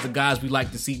efficient as the guys we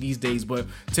like to see these days. But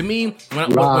to me,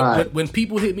 when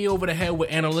people hit me over the head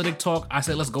with analytic talk, I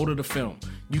said, let's go to the film.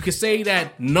 You can say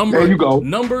that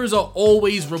numbers are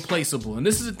always replaceable. And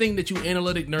this is the thing that you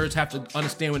analytic nerds have to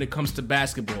understand when it comes to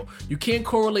basketball. You can't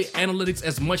correlate analytics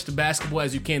as much to basketball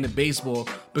as you can to baseball,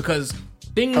 because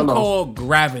thing called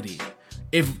gravity.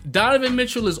 If Donovan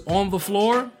Mitchell is on the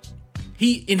floor,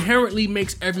 he inherently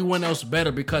makes everyone else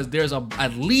better because there's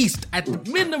at least, at the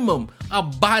minimum, a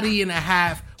body and a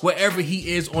half wherever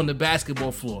he is on the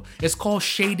basketball floor. It's called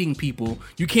shading, people.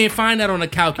 You can't find that on a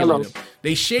calculator. Hello.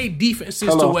 They shade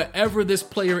defenses to wherever this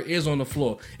player is on the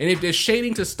floor. And if they're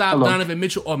shading to stop Donovan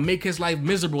Mitchell or make his life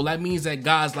miserable, that means that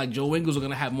guys like Joe Ingles are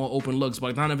going to have more open looks,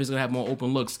 but Donovan's going to have more open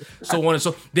looks, so on and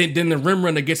so. Then the rim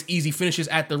runner gets easy finishes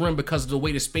at the rim because of the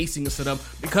way the spacing is set up,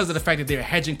 because of the fact that they're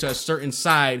hedging to a certain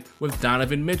side with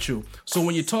Donovan Mitchell. So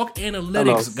when you talk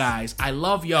analytics, guys, I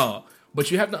love y'all. But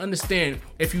you have to understand,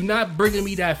 if you're not bringing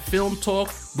me that film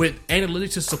talk with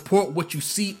analytics to support what you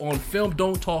see on film,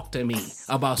 don't talk to me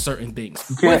about certain things.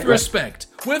 With respect.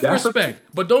 But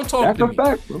don't talk to me. That's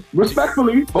a fact, bro.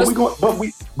 Respectfully,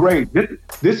 Gray,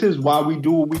 this is why we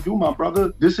do what we do, my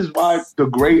brother. This is why the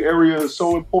gray area is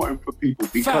so important for people,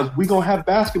 because we gonna have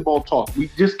basketball talk.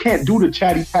 We just can't do the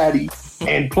chatty patty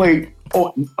and play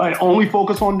or only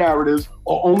focus on narratives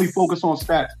or only focus on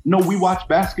stats. No, we watch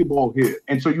basketball here.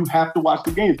 And so you have to watch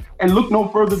the games. And look no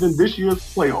further than this year's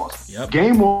playoffs. Yep.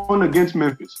 Game 1 against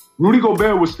Memphis. Rudy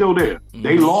Gobert was still there. Mm-hmm.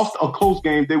 They lost a close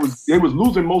game. They was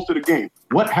losing most of the game.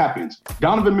 What happens?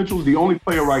 Donovan Mitchell's the only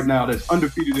player right now that's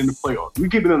undefeated in the playoffs. We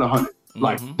keep it in 100.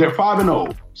 Like, they're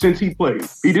 5-0 since he played.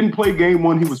 He didn't play game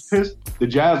 1. He was pissed. The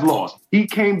Jazz lost. He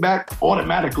came back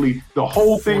automatically. The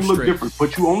whole thing looked different.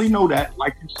 But you only know that,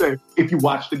 like you said, if you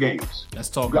watch the games. Let's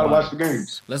talk about it. You gotta watch the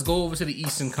games. Let's go over to the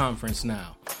Eastern Conference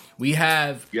now. We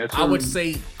have, I would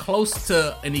say, close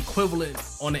to an equivalent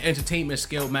on the entertainment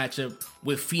scale matchup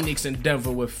with Phoenix and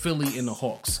Denver, with Philly and the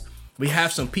Hawks. We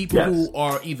have some people who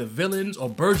are either villains or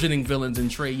burgeoning villains in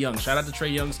Trae Young. Shout out to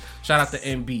Trae Young. Shout out to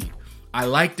Embiid. I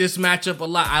like this matchup a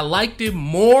lot. I liked it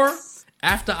more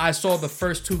after I saw the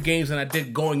first 2 games than I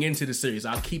did going into the series.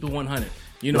 I'll keep it 100.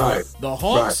 You know, the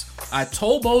Hawks, I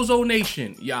told Bozo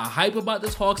Nation, y'all hype about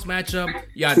this Hawks matchup.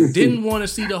 Y'all didn't want to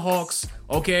see the Hawks,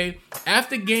 okay?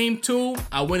 After game 2,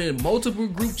 I went in multiple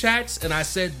group chats and I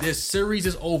said this series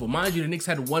is over. Mind you, the Knicks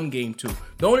had won game 2.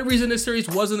 The only reason this series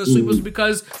wasn't a sweep was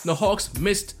because the Hawks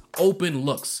missed open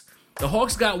looks. The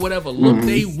Hawks got whatever look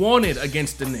they wanted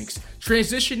against the Knicks.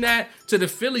 Transition that to the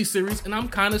Philly series, and I'm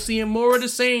kind of seeing more of the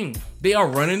same. They are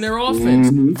running their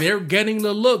offense. They're getting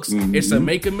the looks. It's a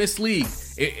make-or-miss league.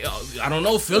 I don't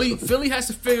know. Philly has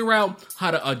to figure out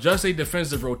how to adjust their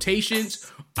defensive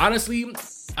rotations. Honestly,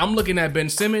 I'm looking at Ben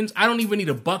Simmons. I don't even need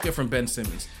a bucket from Ben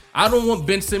Simmons. I don't want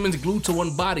Ben Simmons glued to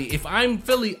one body. If I'm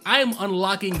Philly, I'm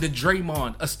unlocking the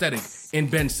Draymond aesthetic in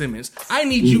Ben Simmons. I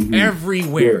need you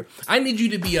everywhere. I need you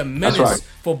to be a menace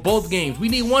for both games. We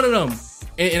need one of them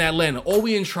in Atlanta, or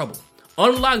we in trouble.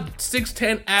 Unlock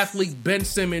 6'10" athlete Ben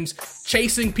Simmons,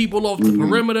 chasing people off the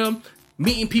perimeter,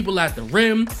 meeting people at the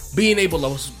rim, being able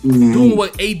to doing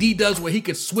what AD does, where he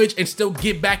could switch and still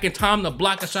get back in time to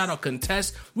block a shot or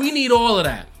contest. We need all of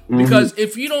that. Because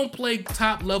if you don't play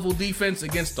top level defense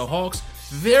against the Hawks,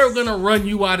 they're gonna run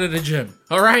you out of the gym.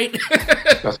 All right.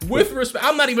 With respect,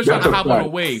 I'm not even trying to hop on a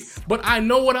wave, but I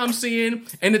know what I'm seeing.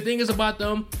 And the thing is about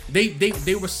them,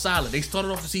 they were solid. They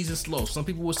started off the season slow. Some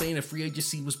people were saying the free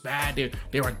agency was bad.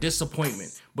 They are a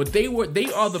disappointment, but they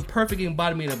are the perfect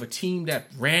embodiment of a team that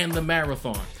ran the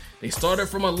marathon. They started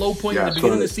from a low point at the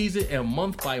beginning of the season, and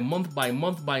month by month by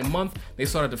month by month, they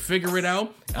started to figure it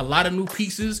out. A lot of new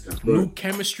pieces, new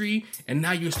chemistry, and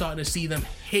now you're starting to see them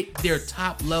hit their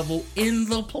top level in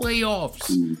the playoffs.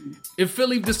 If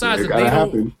Philly decides that they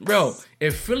don't,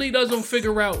 if Philly doesn't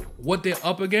figure out what they're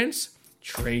up against,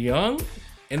 Trae Young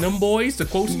and them boys, to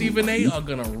quote Stephen A, are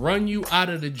gonna run you out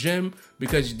of the gym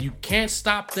because you can't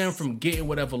stop them from getting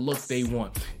whatever look they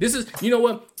want. This is, you know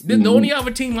what? The only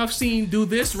other team I've seen do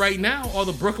this right now are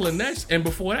the Brooklyn Nets, and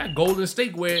before that, Golden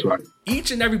State, where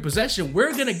each and every possession,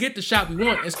 we're gonna get the shot we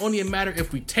want. It's only a matter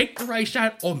if we take the right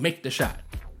shot or make the shot.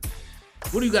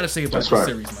 What do you got to say about this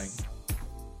series, Mike?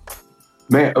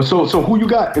 Man, so who you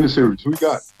got in the series? Who you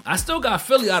got? I still got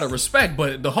Philly out of respect,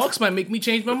 but the Hawks might make me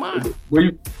change my mind.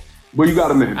 Where you got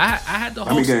them in? I had the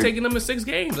Hawks taking them in 6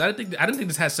 games. I didn't think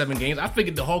this had 7 games. I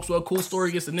figured the Hawks were a cool story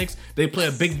against the Knicks. They play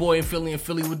a big boy in Philly, and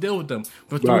Philly would deal with them.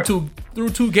 But through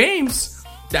two games,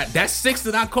 that 6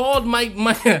 that I called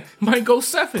might go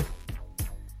 7.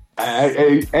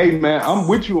 Hey, man, I'm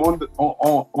with you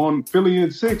on Philly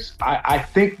in 6. I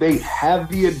think they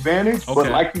have the advantage, but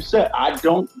like you said, I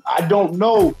don't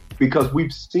know, because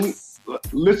we've seen.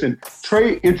 Listen,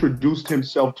 Trae introduced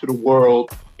himself to the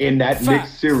world in that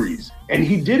Knicks series, and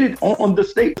he did it on the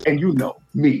stage. And you know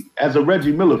me, as a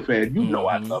Reggie Miller fan, you know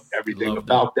I love everything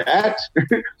about that.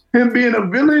 Him being a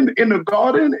villain in the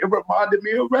Garden, it reminded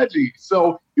me of Reggie.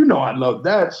 So, you know I love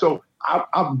that. So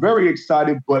I'm very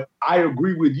excited, but I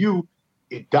agree with you.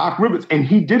 Doc Rivers, and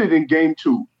he did it in game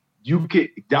 2.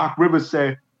 Doc Rivers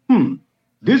said,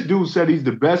 this dude said he's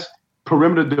the best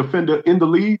perimeter defender in the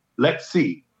league. Let's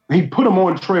see. And he put him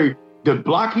on Trae. The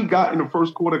block he got in the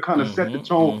first quarter kind of set the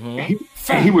tone.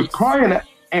 And he was crying,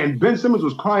 and Ben Simmons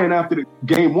was crying after the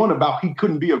game 1 about he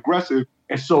couldn't be aggressive.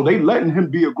 And so they letting him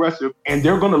be aggressive, and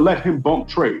they're going to let him bump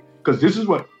Trae. Because this is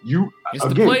what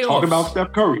talking about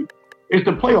Steph Curry. It's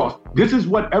the playoffs. This is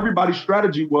what everybody's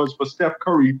strategy was for Steph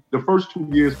Curry the first 2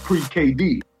 years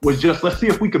pre-KD, was just, let's see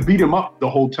if we could beat him up the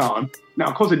whole time. Now,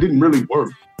 of course, it didn't really work,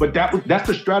 but that's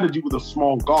the strategy with a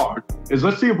small guard, is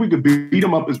let's see if we could beat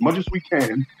him up as much as we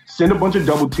can, send a bunch of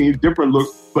double teams, different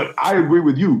looks. But I agree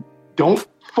with you. Don't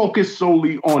focus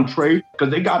solely on Trae, because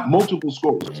they got multiple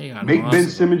scorers. Make Ben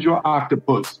Simmons your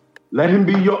octopus. Let him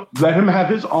have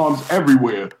his arms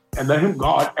everywhere. And let him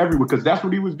guard everywhere, because that's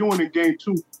what he was doing in game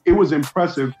 2. It was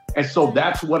impressive. And so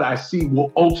that's what I see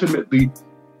will ultimately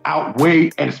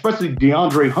outweigh, and especially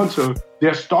DeAndre Hunter,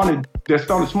 their starting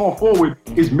small forward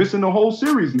is missing the whole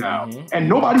series now. And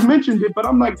nobody mentioned it, but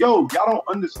I'm like, yo, y'all don't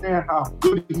understand how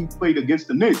good he played against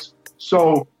the Knicks.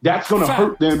 So that's going to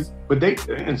hurt them. But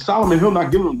and Solomon Hill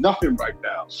not giving them nothing right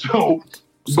now. So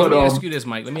let me ask you this,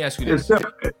 Mike. Let me ask you this.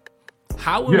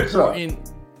 How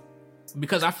important...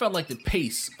 Because I felt like the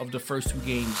pace of the first 2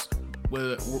 games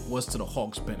was to the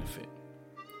Hawks' benefit.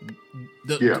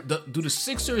 Do the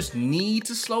Sixers need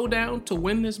to slow down to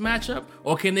win this matchup,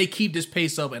 or can they keep this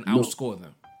pace up and outscore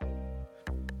them?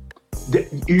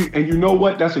 And you know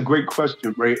what? That's a great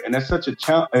question, Ray. And that's such a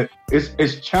challenge.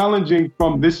 It's challenging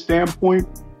from this standpoint,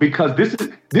 because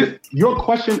your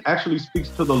question actually speaks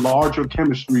to the larger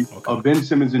chemistry of Ben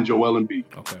Simmons and Joel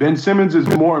Embiid. Ben Simmons is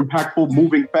more impactful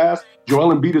moving fast.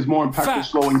 Joel Embiid is more impactful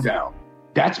slowing down.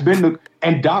 That's been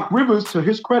and Doc Rivers, to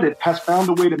his credit, has found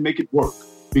a way to make it work,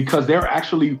 because they're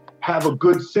actually have a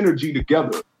good synergy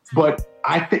together. But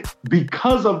I think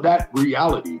because of that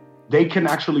reality, they can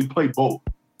actually play both.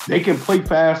 They can play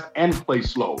fast and play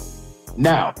slow.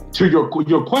 Now, to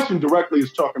your question directly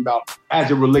is talking about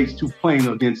as it relates to playing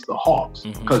against the Hawks.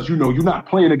 Because, you're not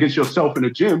playing against yourself in the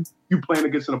gym. You're playing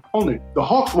against an opponent. The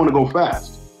Hawks want to go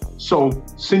fast. So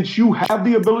since you have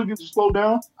the ability to slow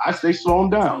down, I say slow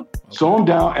them down. Slow them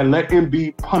down and let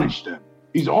Embiid punish them.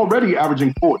 He's already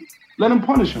averaging 40. Let him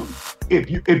punish him.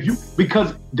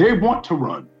 Because they want to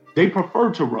run. They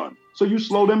prefer to run. So you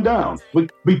slow them down,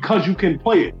 but because you can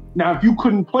play it. Now, if you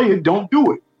couldn't play it, don't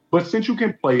do it. But since you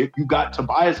can play it, you got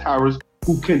Tobias Harris,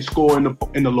 who can score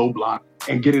in the low block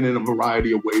and get it in a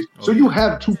variety of ways. So you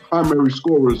have 2 primary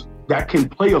scorers that can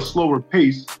play a slower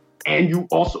pace. And you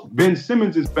also, Ben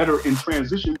Simmons is better in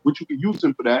transition, which you can use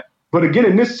him for that. But again,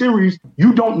 in this series,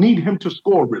 you don't need him to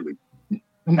score, really.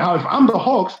 Now, if I'm the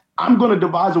Hawks, I'm going to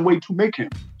devise a way to make him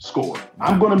score.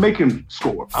 I'm going to make him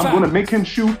score. I'm going to make him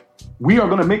shoot. We're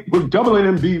doubling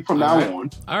Embiid from now on.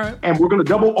 All right. And we're going to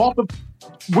double off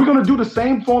we're going to do the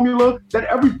same formula that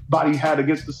everybody had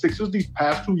against the Sixers these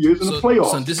past 2 years in the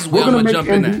playoffs. So this is where I'm going to jump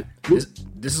in at.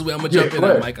 This is where I'm going to jump in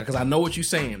at, Mike, because I know what you're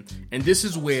saying. And this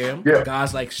is where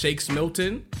guys like Shakes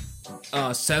Milton,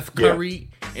 Seth Curry,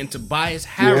 and Tobias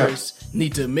Harris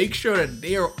need to make sure that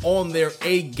they are on their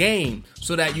A game,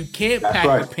 so that you can't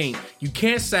pack the paint. You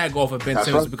can't sag off of Ben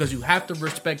Simmons, because you have to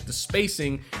respect the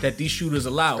spacing that these shooters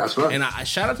allow. And I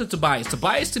shout out to Tobias.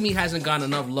 Tobias, to me, hasn't gotten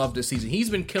enough love this season. He's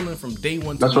been killing from day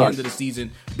 1 to the end of the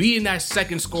season, being that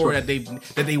second scorer that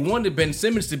they wanted Ben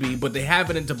Simmons to be, but they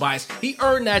haven't in Tobias. He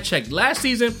earned that check. Last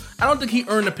season, I don't think he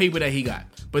earned the paper that he got.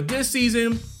 But this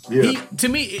season, he, to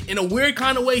me, in a weird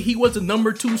kind of way, he was the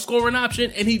number 2 scoring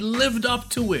option, and he lived up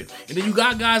to it. And then you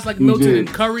got guys like Milton and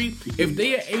Curry. If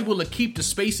they are able to keep the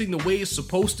spacing the way it's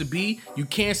supposed to be, you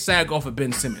can't sag off of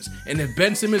Ben Simmons. And if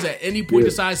Ben Simmons at any point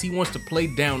decides he wants to play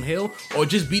downhill or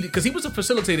just beat it, because he was a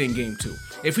facilitator in game 2.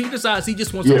 If he decides he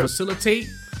just wants to facilitate,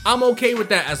 I'm okay with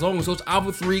that, as long as those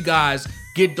other 3 guys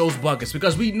get those buckets,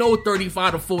 because we know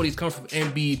 35 to 40s come from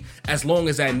Embiid as long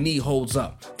as that knee holds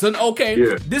up. So,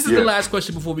 this is the last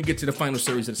question before we get to the final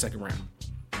series of the second round.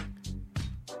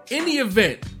 In the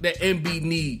event that Embiid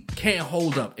knee can't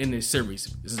hold up in this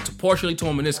series, this is a partially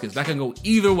torn meniscus, that can go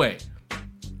either way.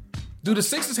 Do the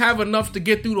Sixers have enough to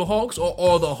get through the Hawks, or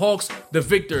are the Hawks the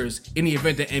victors in the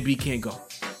event that Embiid can't go?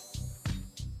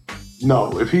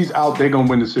 No, if he's out, they're going to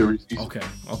win the series. Okay.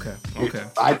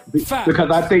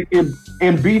 Because I think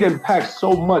Embiid impacts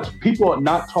so much. People are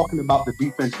not talking about the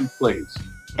defense he plays.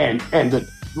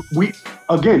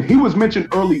 He was mentioned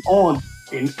early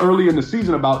in the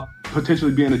season about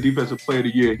potentially being a defensive player of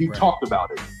the year. He talked about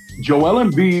it. Joel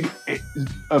Embiid's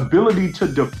ability to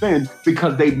defend,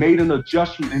 because they made an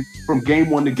adjustment from game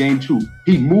 1 to game 2.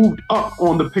 He moved up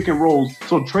on the pick and rolls,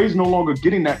 so Trey's no longer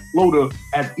getting that floater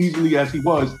as easily as he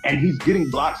was, and he's getting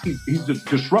blocks. He's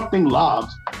disrupting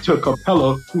lobs to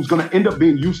Capella, who's going to end up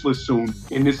being useless soon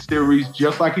in this series,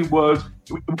 just like he was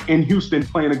in Houston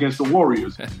playing against the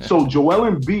Warriors. So Joel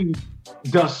Embiid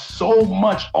does so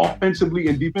much offensively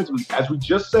and defensively. As we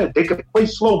just said, they can play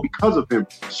slow because of him.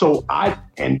 So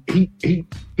he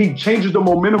changes the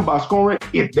momentum by scoring.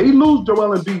 If they lose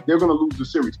Joel Embiid, they're going to lose the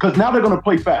series, because now they're going to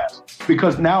play fast,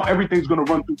 because now everything's going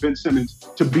to run through Ben Simmons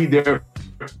to be their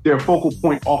focal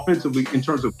point offensively in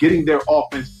terms of getting their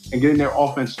offense and getting their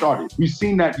offense started. We've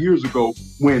seen that years ago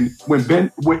when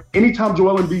anytime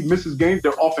Joel Embiid misses games,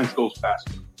 their offense goes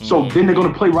faster. So then they're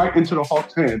going to play right into the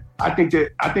Hawks' hand. I think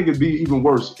it'd be even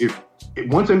worse if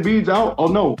once Embiid's out. Oh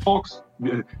no, Hawks,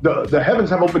 the heavens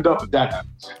have opened up if that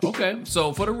happens. Okay,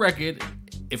 so for the record,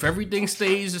 if everything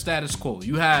stays the status quo,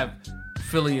 you have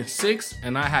Philly in 6,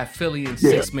 and I have Philly in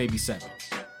 6, maybe 7.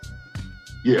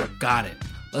 Yeah, got it.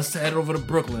 Let's head over to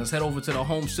Brooklyn. Let's head over to the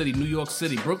home city, New York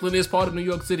City. Brooklyn is part of New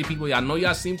York City, people. I know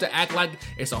y'all seem to act like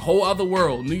it's a whole other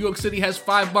world. New York City has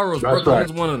 5 boroughs. That's Brooklyn right.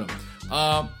 is one of them.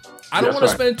 I don't want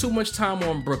to spend too much time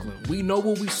on Brooklyn. We know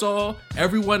what we saw.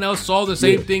 Everyone else saw the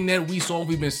same thing that we saw.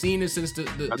 We've been seeing it since the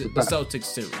Celtics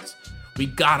series. We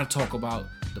got to talk about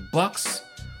the Bucks.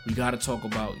 We got to talk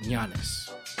about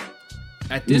Giannis.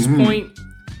 At this point,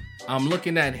 I'm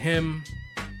looking at him,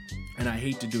 and I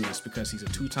hate to do this because he's a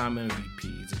 2-time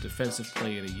MVP. He's a defensive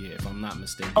player of the year, if I'm not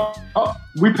mistaken.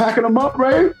 We packing him up,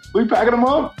 Ray? We packing him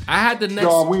up? I had the Nets.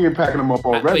 No, we ain't packing him up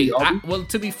already. Well,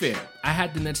 to be fair, I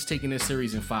had the Nets taking this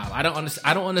series in 5. I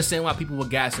don't understand why people were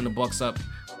gassing the Bucks up.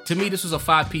 To me, this was a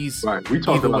 5-piece. Right, we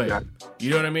talked about that.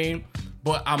 You know what I mean?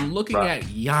 But I'm looking at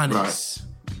Giannis.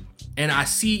 And I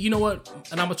see, you know what?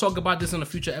 And I'm going to talk about this in a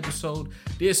future episode.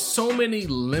 There's so many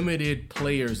limited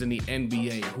players in the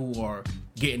NBA who are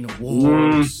getting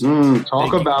awards.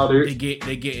 About it.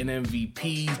 They're getting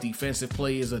MVPs, defensive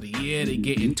players of the year. They're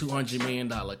getting $200 million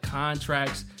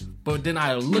contracts. But then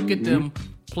I look at them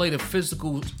play the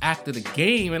physical act of the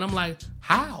game, and I'm like,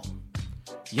 how?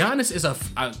 Giannis is a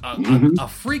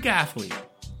freak athlete.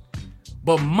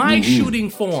 But my shooting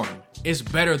form is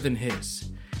better than his.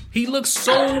 He looks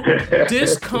so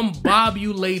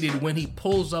discombobulated when he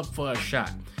pulls up for a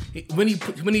shot. When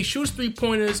he shoots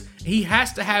 3-pointers, he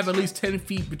has to have at least 10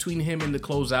 feet between him and the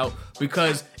closeout,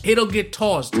 because it'll get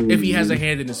tossed if he has a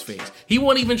hand in his face. He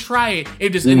won't even try it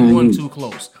if there's anyone too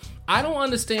close. I don't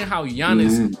understand how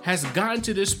Giannis has gotten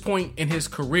to this point in his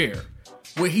career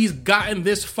where he's gotten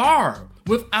this far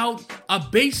without a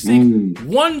basic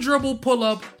one dribble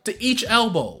pull-up to each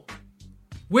elbow.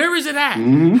 Where is it at?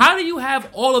 How do you have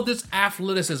all of this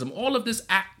athleticism, all of this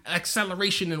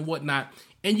acceleration and whatnot,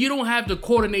 and you don't have the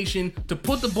coordination to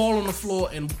put the ball on the floor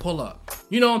and pull up?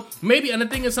 You know, maybe, and the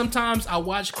thing is, sometimes I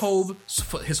watch Kobe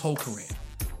for his whole career.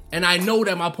 And I know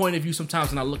that my point of view sometimes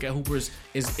when I look at hoopers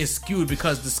is skewed,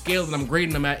 because the scale that I'm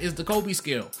grading them at is the Kobe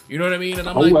scale. You know what I mean? And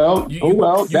I'm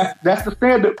that's the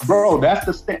standard, bro. That's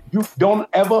the standard. You don't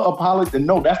ever apologize.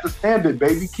 No, that's the standard,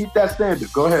 baby. Keep that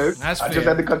standard. Go ahead. That's I fair. just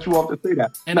had to cut you off to say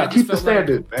that. And now, keep the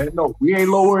standard, man. No, we ain't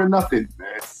lowering nothing,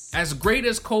 man. As great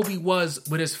as Kobe was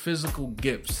with his physical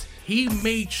gifts, he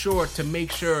made sure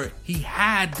he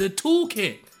had the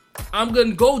toolkit. I'm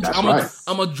gonna go.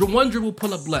 I'm a one dribble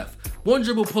pull up left, one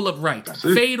dribble pull up right,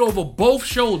 fade over both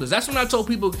shoulders. That's when I told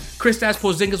people Kristaps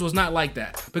Porzingis was not like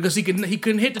that, because he couldn't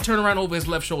hit the turnaround over his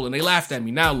left shoulder, and they laughed at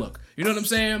me. Now look, you know what I'm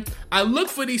saying? I look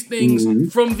for these things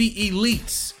from the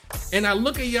elites, and I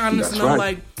look at Giannis and I'm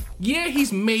like, yeah,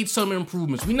 he's made some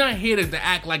improvements. We're not here to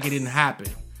act like it didn't happen,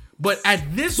 but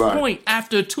at this point,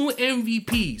 after 2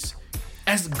 MVPs,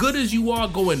 as good as you are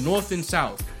going north and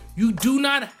south, you do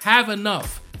not have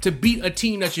enough to beat a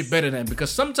team that you're better than, because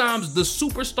sometimes the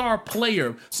superstar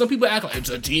player, some people act like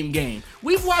it's a team game.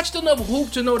 We've watched enough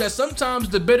hoop to know that sometimes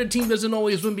the better team doesn't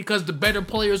always win because the better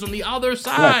player's on the other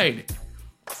side.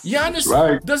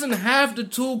 Giannis doesn't have the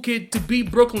toolkit to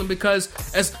beat Brooklyn, because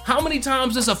as how many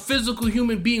times does a physical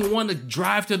human being want to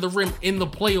drive to the rim in the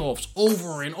playoffs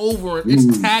over and over?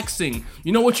 It's taxing.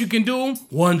 You know what you can do?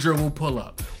 One dribble pull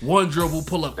up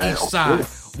each side.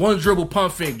 One dribble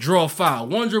pump fake, draw a foul.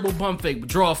 One dribble pump fake,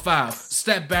 draw a foul.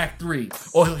 Step back 3,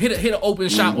 or hit an open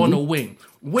shot on the wing.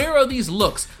 Where are these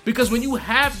looks? Because when you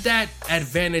have that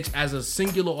advantage as a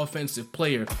singular offensive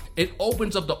player, it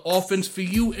opens up the offense for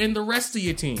you and the rest of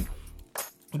your team.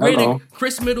 Granted,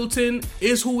 Chris Middleton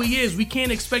is who he is. We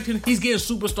can't expect him. He's getting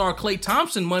superstar Klay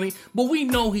Thompson money, but we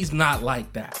know he's not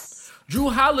like that.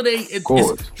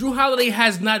 Jrue Holiday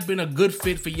has not been a good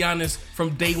fit for Giannis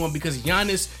from day one because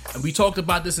Giannis, and we talked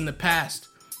about this in the past,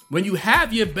 when you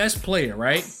have your best player,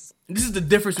 right? This is the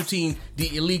difference between the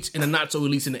elites and the not so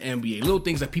elites in the NBA. Little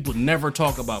things that people never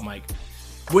talk about, Mike.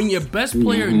 When your best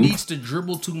player needs to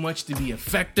dribble too much to be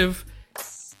effective,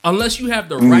 unless you have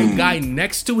the right guy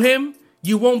next to him,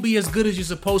 you won't be as good as you're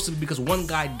supposed to because one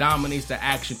guy dominates the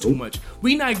action too much.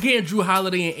 We not getting Jrue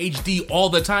Holiday in HD all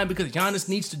the time because Giannis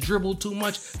needs to dribble too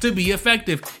much to be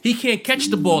effective. He can't catch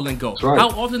the ball and go. Right. How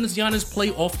often does Giannis play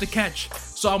off the catch?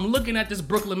 So I'm looking at this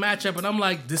Brooklyn matchup and I'm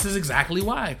like, this is exactly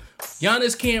why.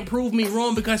 Giannis can't prove me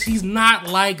wrong because he's not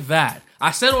like that. I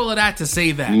said all of that to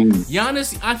say that.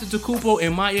 Giannis Antetokounmpo,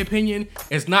 in my opinion,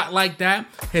 is not like that.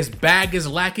 His bag is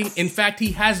lacking. In fact,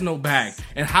 he has no bag.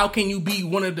 And how can you be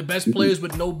one of the best players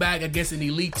with no bag against an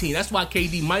elite team? That's why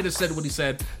KD might have said what he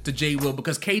said to J. Will,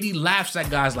 because KD laughs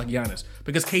at guys like Giannis.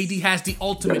 Because KD has the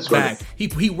ultimate bag.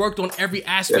 He worked on every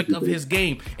aspect of his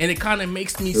game. And it kind of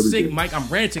makes me sick, Mike. I'm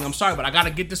ranting. I'm sorry, but I got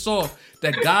to get this off.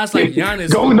 That guys like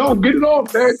Giannis... Get it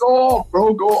off, man.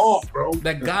 Go off, bro.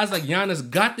 That guys like Giannis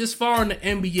got this far in the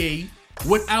NBA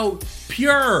without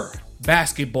pure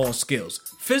basketball skills.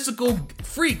 Physical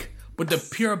freak, but the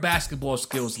pure basketball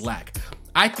skills lack.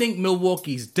 I think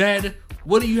Milwaukee's dead.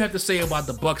 What do you have to say about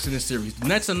the Bucks in this series? The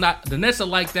Nets are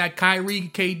like that. Kyrie,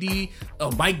 KD,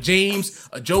 Mike James,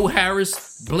 Joe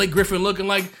Harris, Blake Griffin looking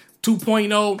like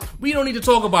 2.0. We don't need to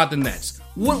talk about the Nets.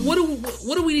 What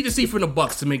do we need to see from the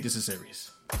Bucks to make this a series?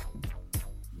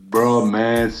 Bro,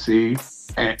 man, see,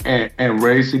 and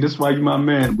Ray, see, this is why you my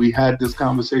man. We had this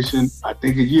conversation, I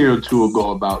think, a year or two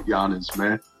ago about Giannis,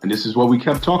 man, and this is what we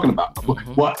kept talking about.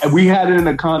 Well, we had it in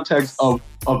the context of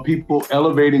people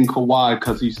elevating Kawhi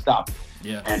because he stopped.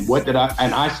 Yeah. And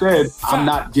I said, I'm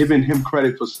not giving him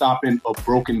credit for stopping a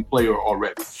broken player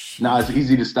already. Now it's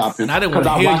easy to stop him because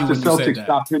I watched the Celtics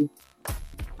stop him.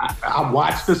 I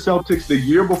watched the Celtics the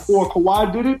year before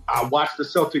Kawhi did it. I watched the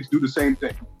Celtics do the same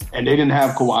thing, and they didn't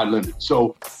have Kawhi Leonard.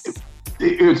 So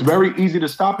it's very easy to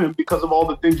stop him because of all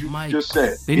the things you just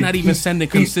said. They're not even sending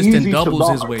consistent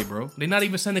doubles his way, bro. They're not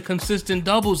even sending consistent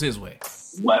doubles his way.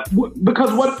 What?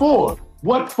 Because what for?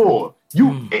 What for?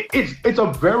 It's a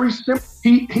very simple.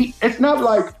 It's not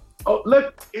like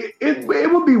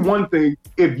it would be one thing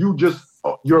if you just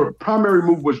your primary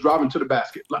move was driving to the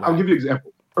basket. Right. I'll give you an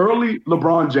example. Early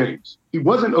LeBron James, he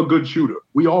wasn't a good shooter.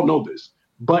 We all know this,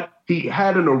 but he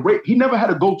had an array. He never had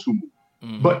a go-to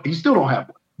move, but he still don't have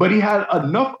one. But he had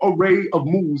enough array of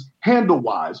moves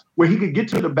handle-wise where he could get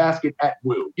to the basket at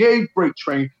will. Yay, freight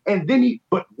train. And then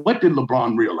but what did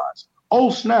LeBron realize? Oh,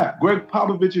 snap, Greg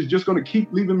Popovich is just going to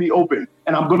keep leaving me open,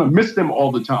 and I'm going to miss them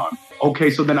all the time. Okay,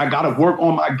 so then I got to work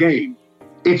on my game.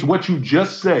 It's what you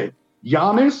just said.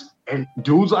 Giannis and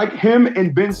dudes like him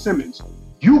and Ben Simmons,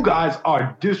 you guys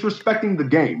are disrespecting the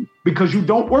game because you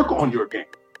don't work on your game.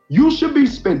 You should be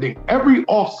spending every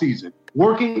offseason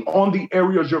working on the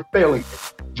areas you're failing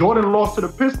in. Jordan lost to the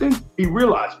Pistons. He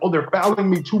realized, they're fouling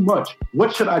me too much.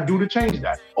 What should I do to change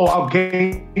that? I'll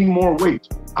gain more weight.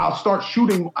 I'll start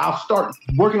shooting. I'll start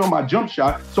working on my jump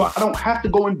shot so I don't have to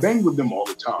go and bang with them all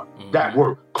the time. That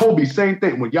worked. Kobe, same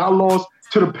thing. When y'all lost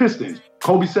to the Pistons,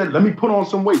 Kobe said, let me put on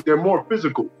some weight. They're more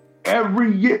physical.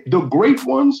 Every year, the great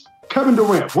ones, Kevin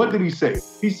Durant, what did he say?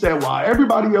 He said, while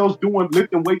everybody else doing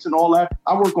lifting weights and all that,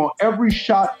 I work on every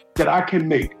shot that I can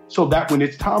make so that when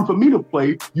it's time for me to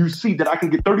play, you see that I can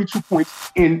get 32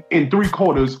 points in 3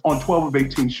 quarters on 12 of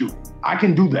 18 shooting. I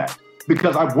can do that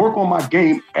because I work on my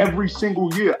game every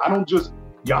single year. I don't just,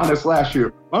 Giannis last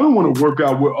year, I don't want to work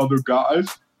out with other guys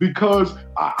because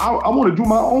I want to do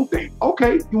my own thing.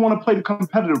 Okay, you want to play the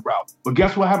competitive route, but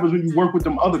guess what happens when you work with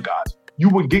them other guys? You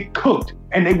would get cooked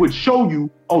and they would show you,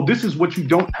 this is what you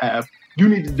don't have. You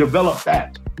need to develop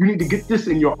that. You need to get this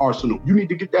in your arsenal. You need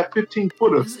to get that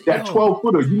 15-footer, that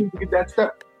 12-footer. You need to get that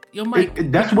step. Yo,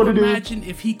 Mike, that's what it is. Imagine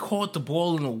if he caught the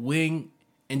ball in a wing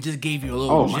and just gave you a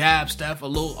little jab step, a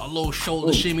little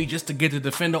shoulder shimmy just to get the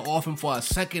defender off him for a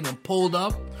second and pulled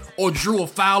up, or drew a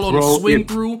foul on a swing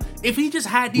through. If he just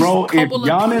had these couple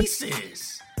of pieces.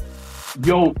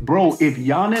 Yo, bro, if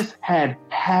Giannis had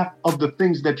half of the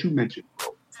things that you mentioned,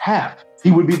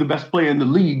 he would be the best player in the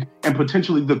league and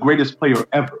potentially the greatest player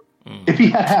ever. If he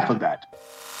had half of that.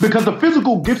 Because the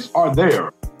physical gifts are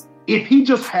there. If he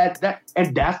just had that,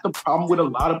 and that's the problem with a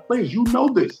lot of players. You know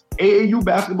this. AAU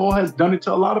basketball has done it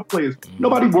to a lot of players.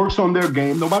 Nobody works on their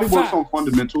game. Nobody works on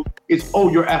fundamentals. It's,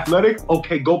 you're athletic?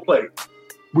 Okay, go play.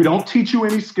 We don't teach you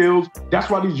any skills. That's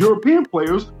why these European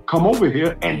players come over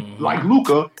here and like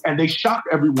Luka, and they shock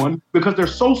everyone because they're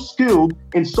so skilled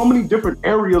in so many different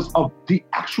areas of the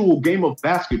actual game of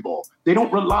basketball. They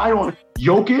don't rely on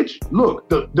Jokic. Look,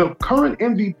 the current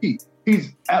MVP,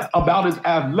 he's about as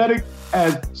athletic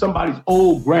as somebody's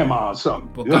old grandma or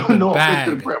something. No offense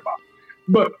to the grandma.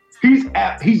 But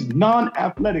he's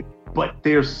non-athletic, but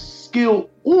there's skill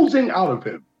oozing out of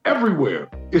him. Everywhere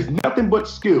is nothing but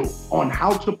skill on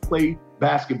how to play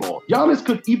basketball. Giannis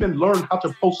could even learn how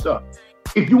to post up.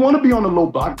 If you want to be on the low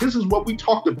block, this is what we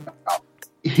talked about.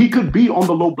 He could be on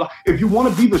the low block. If you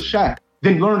want to be the Shaq,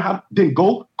 then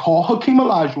go call Hakeem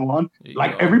Olajuwon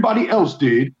like everybody else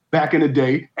did back in the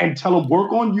day and tell him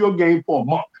work on your game for a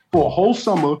month. For a whole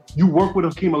summer, you work with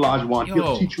Hakeem Olajuwon.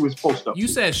 He'll teach you his post up. You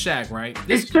said Shaq, right?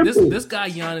 This guy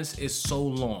Giannis is so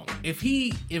long. If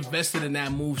he invested in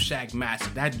that move Shaq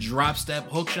mastered, that drop step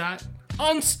hook shot,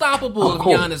 unstoppable if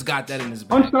Giannis got that in his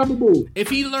bag. Unstoppable. If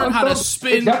he learned how to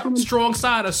spin strong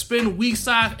side or spin weak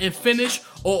side and finish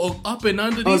or up and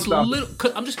under these little...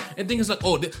 I'm just... And things like,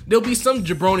 there'll be some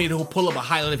jabroni who'll pull up a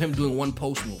highlight of him doing one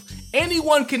post move.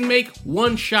 Anyone can make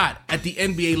one shot at the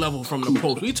NBA level from the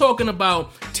post. We're talking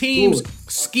about teams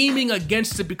scheming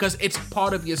against it because it's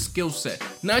part of your skill set.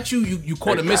 Not you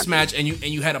caught a mismatch and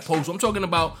you had a post. I'm talking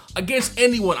about against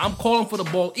anyone. I'm calling for the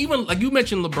ball. Even like you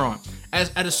mentioned LeBron.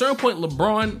 At a certain point,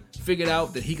 LeBron figured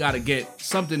out that he got to get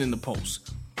something in the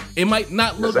post. It might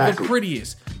not look the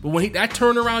prettiest, but when that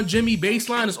turnaround Jimmy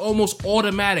baseline is almost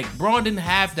automatic. Bron didn't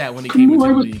have that when he came into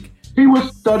the league. He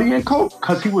was studying Kobe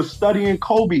because he was studying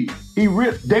Kobe. They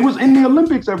was in the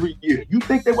Olympics every year. You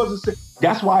think there wasn't?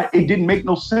 That's why it didn't make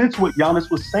no sense what Giannis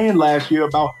was saying last year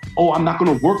about, I'm not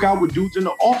going to work out with dudes in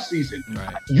the offseason.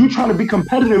 Right. You trying to be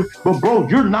competitive, but bro,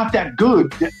 you're not that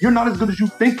good. You're not as good as you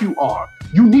think you are.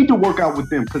 You need to work out with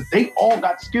them because they all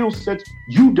got skill sets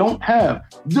you don't have.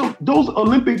 Those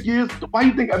Olympic years, why do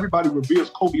you think everybody reveres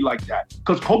Kobe like that?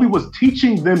 Because Kobe was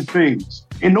teaching them things.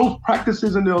 In those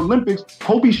practices in the Olympics,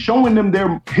 Kobe's showing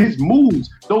them his moves,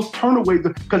 those turnaways,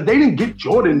 because they didn't get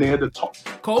Jordan there to talk.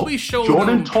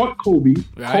 Jordan taught Kobe.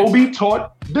 Right? Kobe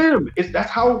taught them. That's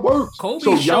how it works.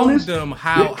 Kobe showed them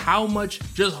how much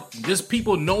just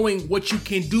people knowing what you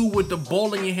can do with the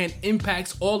ball in your hand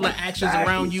impacts all the actions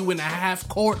around you in a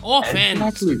half-court offense.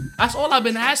 Exactly. That's all I've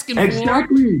been asking for.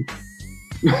 Exactly.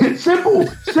 Simple.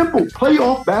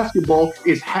 Playoff basketball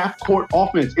is half-court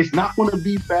offense. It's not going to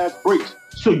be fast breaks.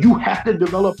 So you have to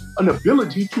develop an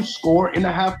ability to score in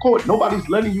the half court. Nobody's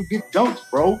letting you get dunks,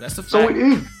 bro. That's a fact. So it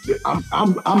is.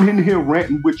 I'm in here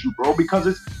ranting with you, bro,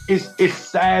 because it's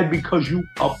sad because you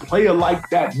a player like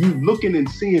that, you looking and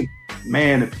seeing,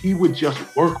 man, if he would just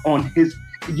work on his.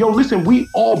 Listen, we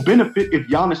all benefit if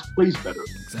Giannis plays better.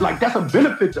 Exactly. Like that's a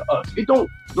benefit to us. It don't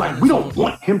we don't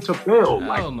want him to fail.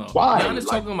 Why? Giannis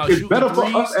talking about it's better for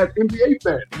us as NBA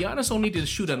fans. Giannis don't need to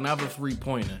shoot another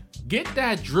 3-pointer. Get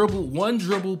that one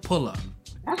dribble pull up.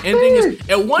 That's and thing is,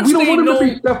 and once we don't they want know, him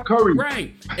to be Steph Curry.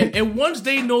 Right, and once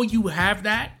they know you have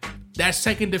that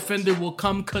second defender will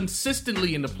come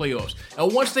consistently in the playoffs.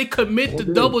 And once they commit to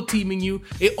double teaming you,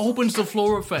 it opens the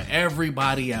floor for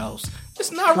everybody else.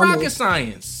 It's not rocket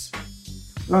science.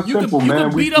 You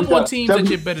can beat up on teams that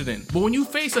you're better than. But when you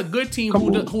face a good team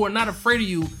who are not afraid of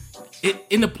you,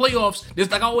 in the playoffs,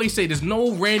 like I always say, there's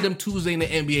no random Tuesday in the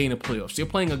NBA in the playoffs. You're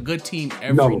playing a good team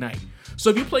every night.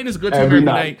 So if you play this good team every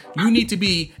night, you need to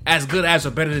be as good as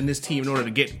or better than this team in order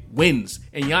to get wins.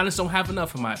 And Giannis don't have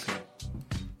enough, in my opinion.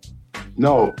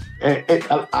 No,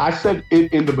 I said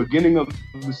it in the beginning of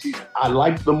the season. I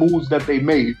liked the moves that they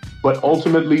made, but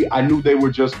ultimately I knew they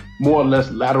were just more or less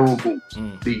lateral moves.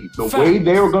 The way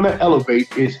they were going to elevate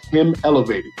is him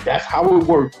elevating. That's how it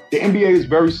works. The NBA is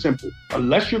very simple.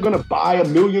 Unless you're going to buy a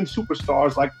million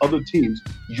superstars like other teams,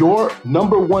 your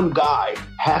number one guy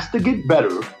has to get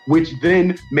better, which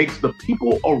then makes the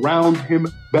people around him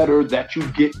better that you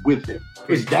get with him.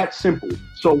 It's that simple.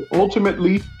 So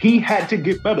ultimately, he had to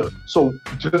get better. So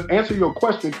to answer your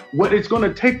question, what it's going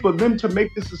to take for them to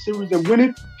make this a series and win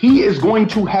it, he is going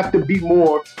to have to be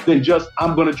more than just,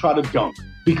 I'm going to try to dunk.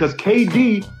 Because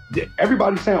KD,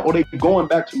 everybody's saying, they're going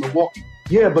back to Milwaukee.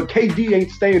 Yeah, but KD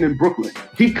ain't staying in Brooklyn.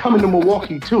 He coming to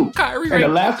Milwaukee too. And the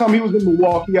last time he was in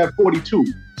Milwaukee, he had 42.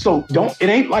 So it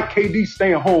ain't like KD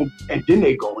staying home and then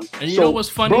they going. And you know what's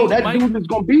funny? Bro, that dude is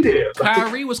going to be there.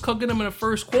 Kyrie was cooking them in the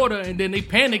first quarter and then they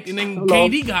panicked and then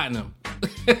KD got him.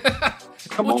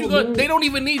 They don't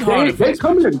even need hard defense. They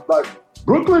come in.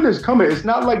 Brooklyn is coming. It's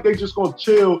not like they just going to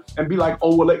chill and be like,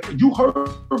 you heard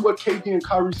what KD and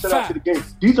Kyrie said after the game.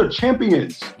 These are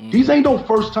champions. These ain't no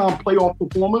first-time playoff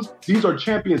performers. These are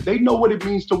champions. They know what it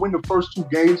means to win the first two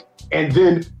games. and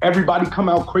then everybody come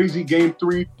out crazy game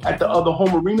 3 at the other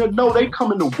home arena. No, they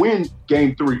coming to win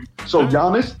game 3. So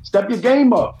Giannis, step your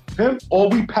game up, or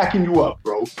we packing you up,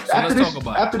 bro. So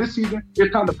after this season,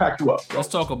 it's time to pack you up, bro. Let's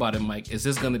talk about it, Mike. Is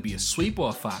this going to be a sweep or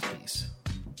a 5-piece?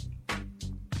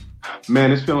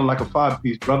 Man, it's feeling like a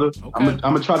 5-piece, brother. Okay. I'm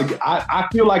gonna try to get. I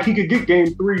feel like he could get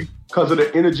game 3 because of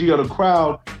the energy of the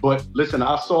crowd. But listen,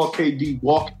 I saw KD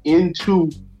walk into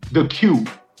the queue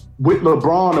with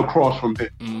LeBron across from him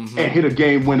and hit a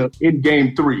game winner in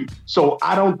game 3. So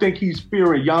I don't think he's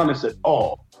fearing Giannis at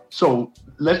all. So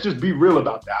let's just be real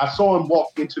about that. I saw him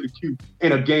walk into the queue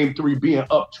in a game 3 being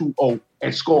up 2-0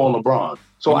 and score on LeBron.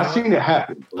 So I seen it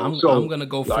happen. I'm going to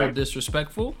go full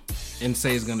disrespectful and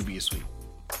say it's going to be a sweep.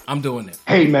 I'm doing it.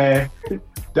 Hey, man,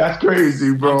 that's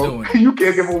crazy, bro. You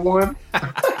can't give a 1.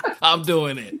 I'm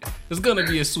doing it. It's going to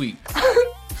be a sweep.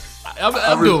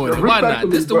 I'm doing it. Why not?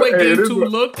 This is the way game 2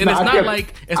 looked, and it's not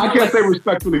like... I can't say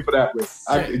respectfully for that,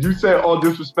 man. You said all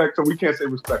disrespect, so we can't say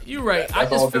respect. You're right. I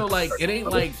just feel like it ain't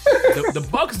like... The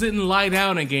Bucks didn't lie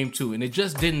down in game 2, and it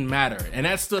just didn't matter. And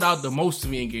that stood out the most to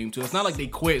me in game 2. It's not like they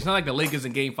quit. It's not like the Lakers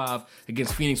in game 5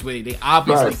 against Phoenix where they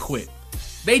obviously quit.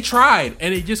 They tried,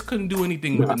 and they just couldn't do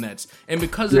anything with the Nets. And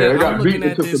because of that, I'm looking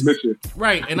at this.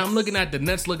 Right, and I'm looking at the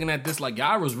Nets looking at this like,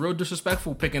 y'all was real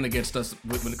disrespectful picking against us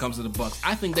when it comes to the Bucks.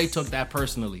 I think they took that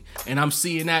personally. And I'm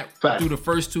seeing that through the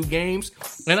first 2 games.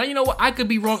 And you know what? I could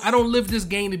be wrong. I don't live this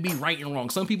game to be right and wrong.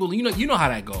 Some people, you know how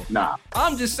that goes. Nah.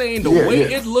 I'm just saying the way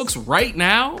it looks right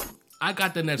now, I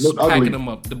got the Nets packing them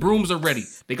up. The brooms are ready.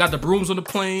 They got the brooms on the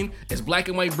plane. It's black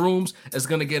and white brooms. It's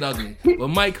going to get ugly. But,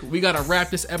 Mike, we got to wrap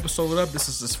this episode up. This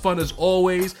is as fun as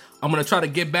always. I'm going to try to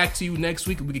get back to you next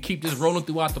week. We can keep this rolling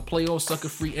throughout the playoffs,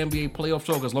 sucker-free NBA playoff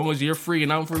show. As long as you're free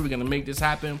and I'm free, we're going to make this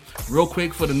happen. Real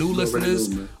quick for the new listeners,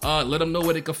 let them know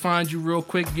where they can find you real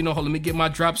quick. Let me get my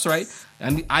drops right.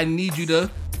 I need you to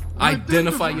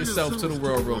identify yourself to the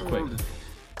world real quick.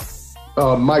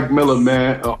 Mike Miller,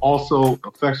 man, also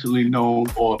affectionately known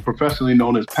or professionally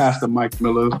known as Pastor Mike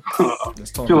Miller,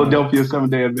 Philadelphia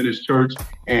Seventh-day Adventist Church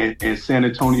and San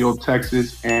Antonio,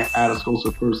 Texas, and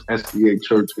Atascosa First SDA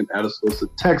Church in Atascosa,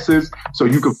 Texas. So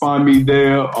you can find me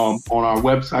there on our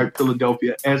website,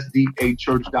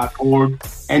 PhiladelphiaSDAchurch.org.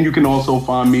 And you can also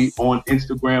find me on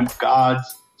Instagram, God's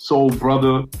Soul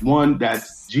Brother 1.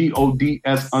 That's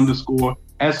GODS_SOULBROTHA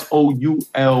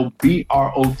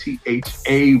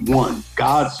 1.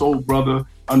 God Soul Brother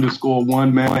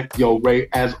 _1, man. Yo, Ray,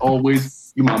 as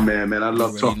always, you my man. I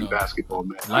love talking basketball,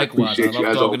 man. Likewise, I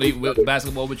love talking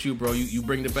basketball with you, bro. You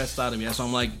bring the best out of me. That's why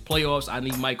I'm like, playoffs, I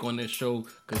need Mike on this show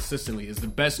consistently. It's the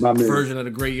best version of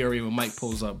the gray area when Mike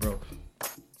pulls up, bro.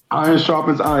 Iron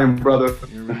sharpens iron, brother.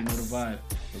 You already know the vibe.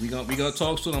 We gonna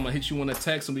talk soon. I'm gonna hit you on a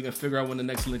text and we gonna figure out when the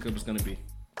next link up is gonna be.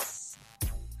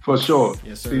 For sure.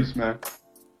 Yes, sir. Peace, man.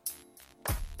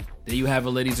 There you have it,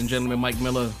 ladies and gentlemen. Mike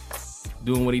Miller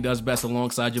doing what he does best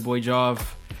alongside your boy Jarv.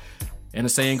 And the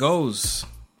saying goes,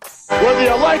 whether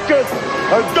you like it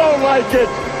or don't like it,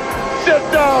 sit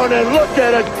down and look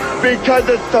at it because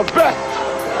it's the best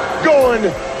going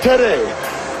today.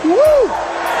 Woo!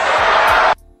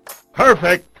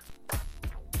 Perfect.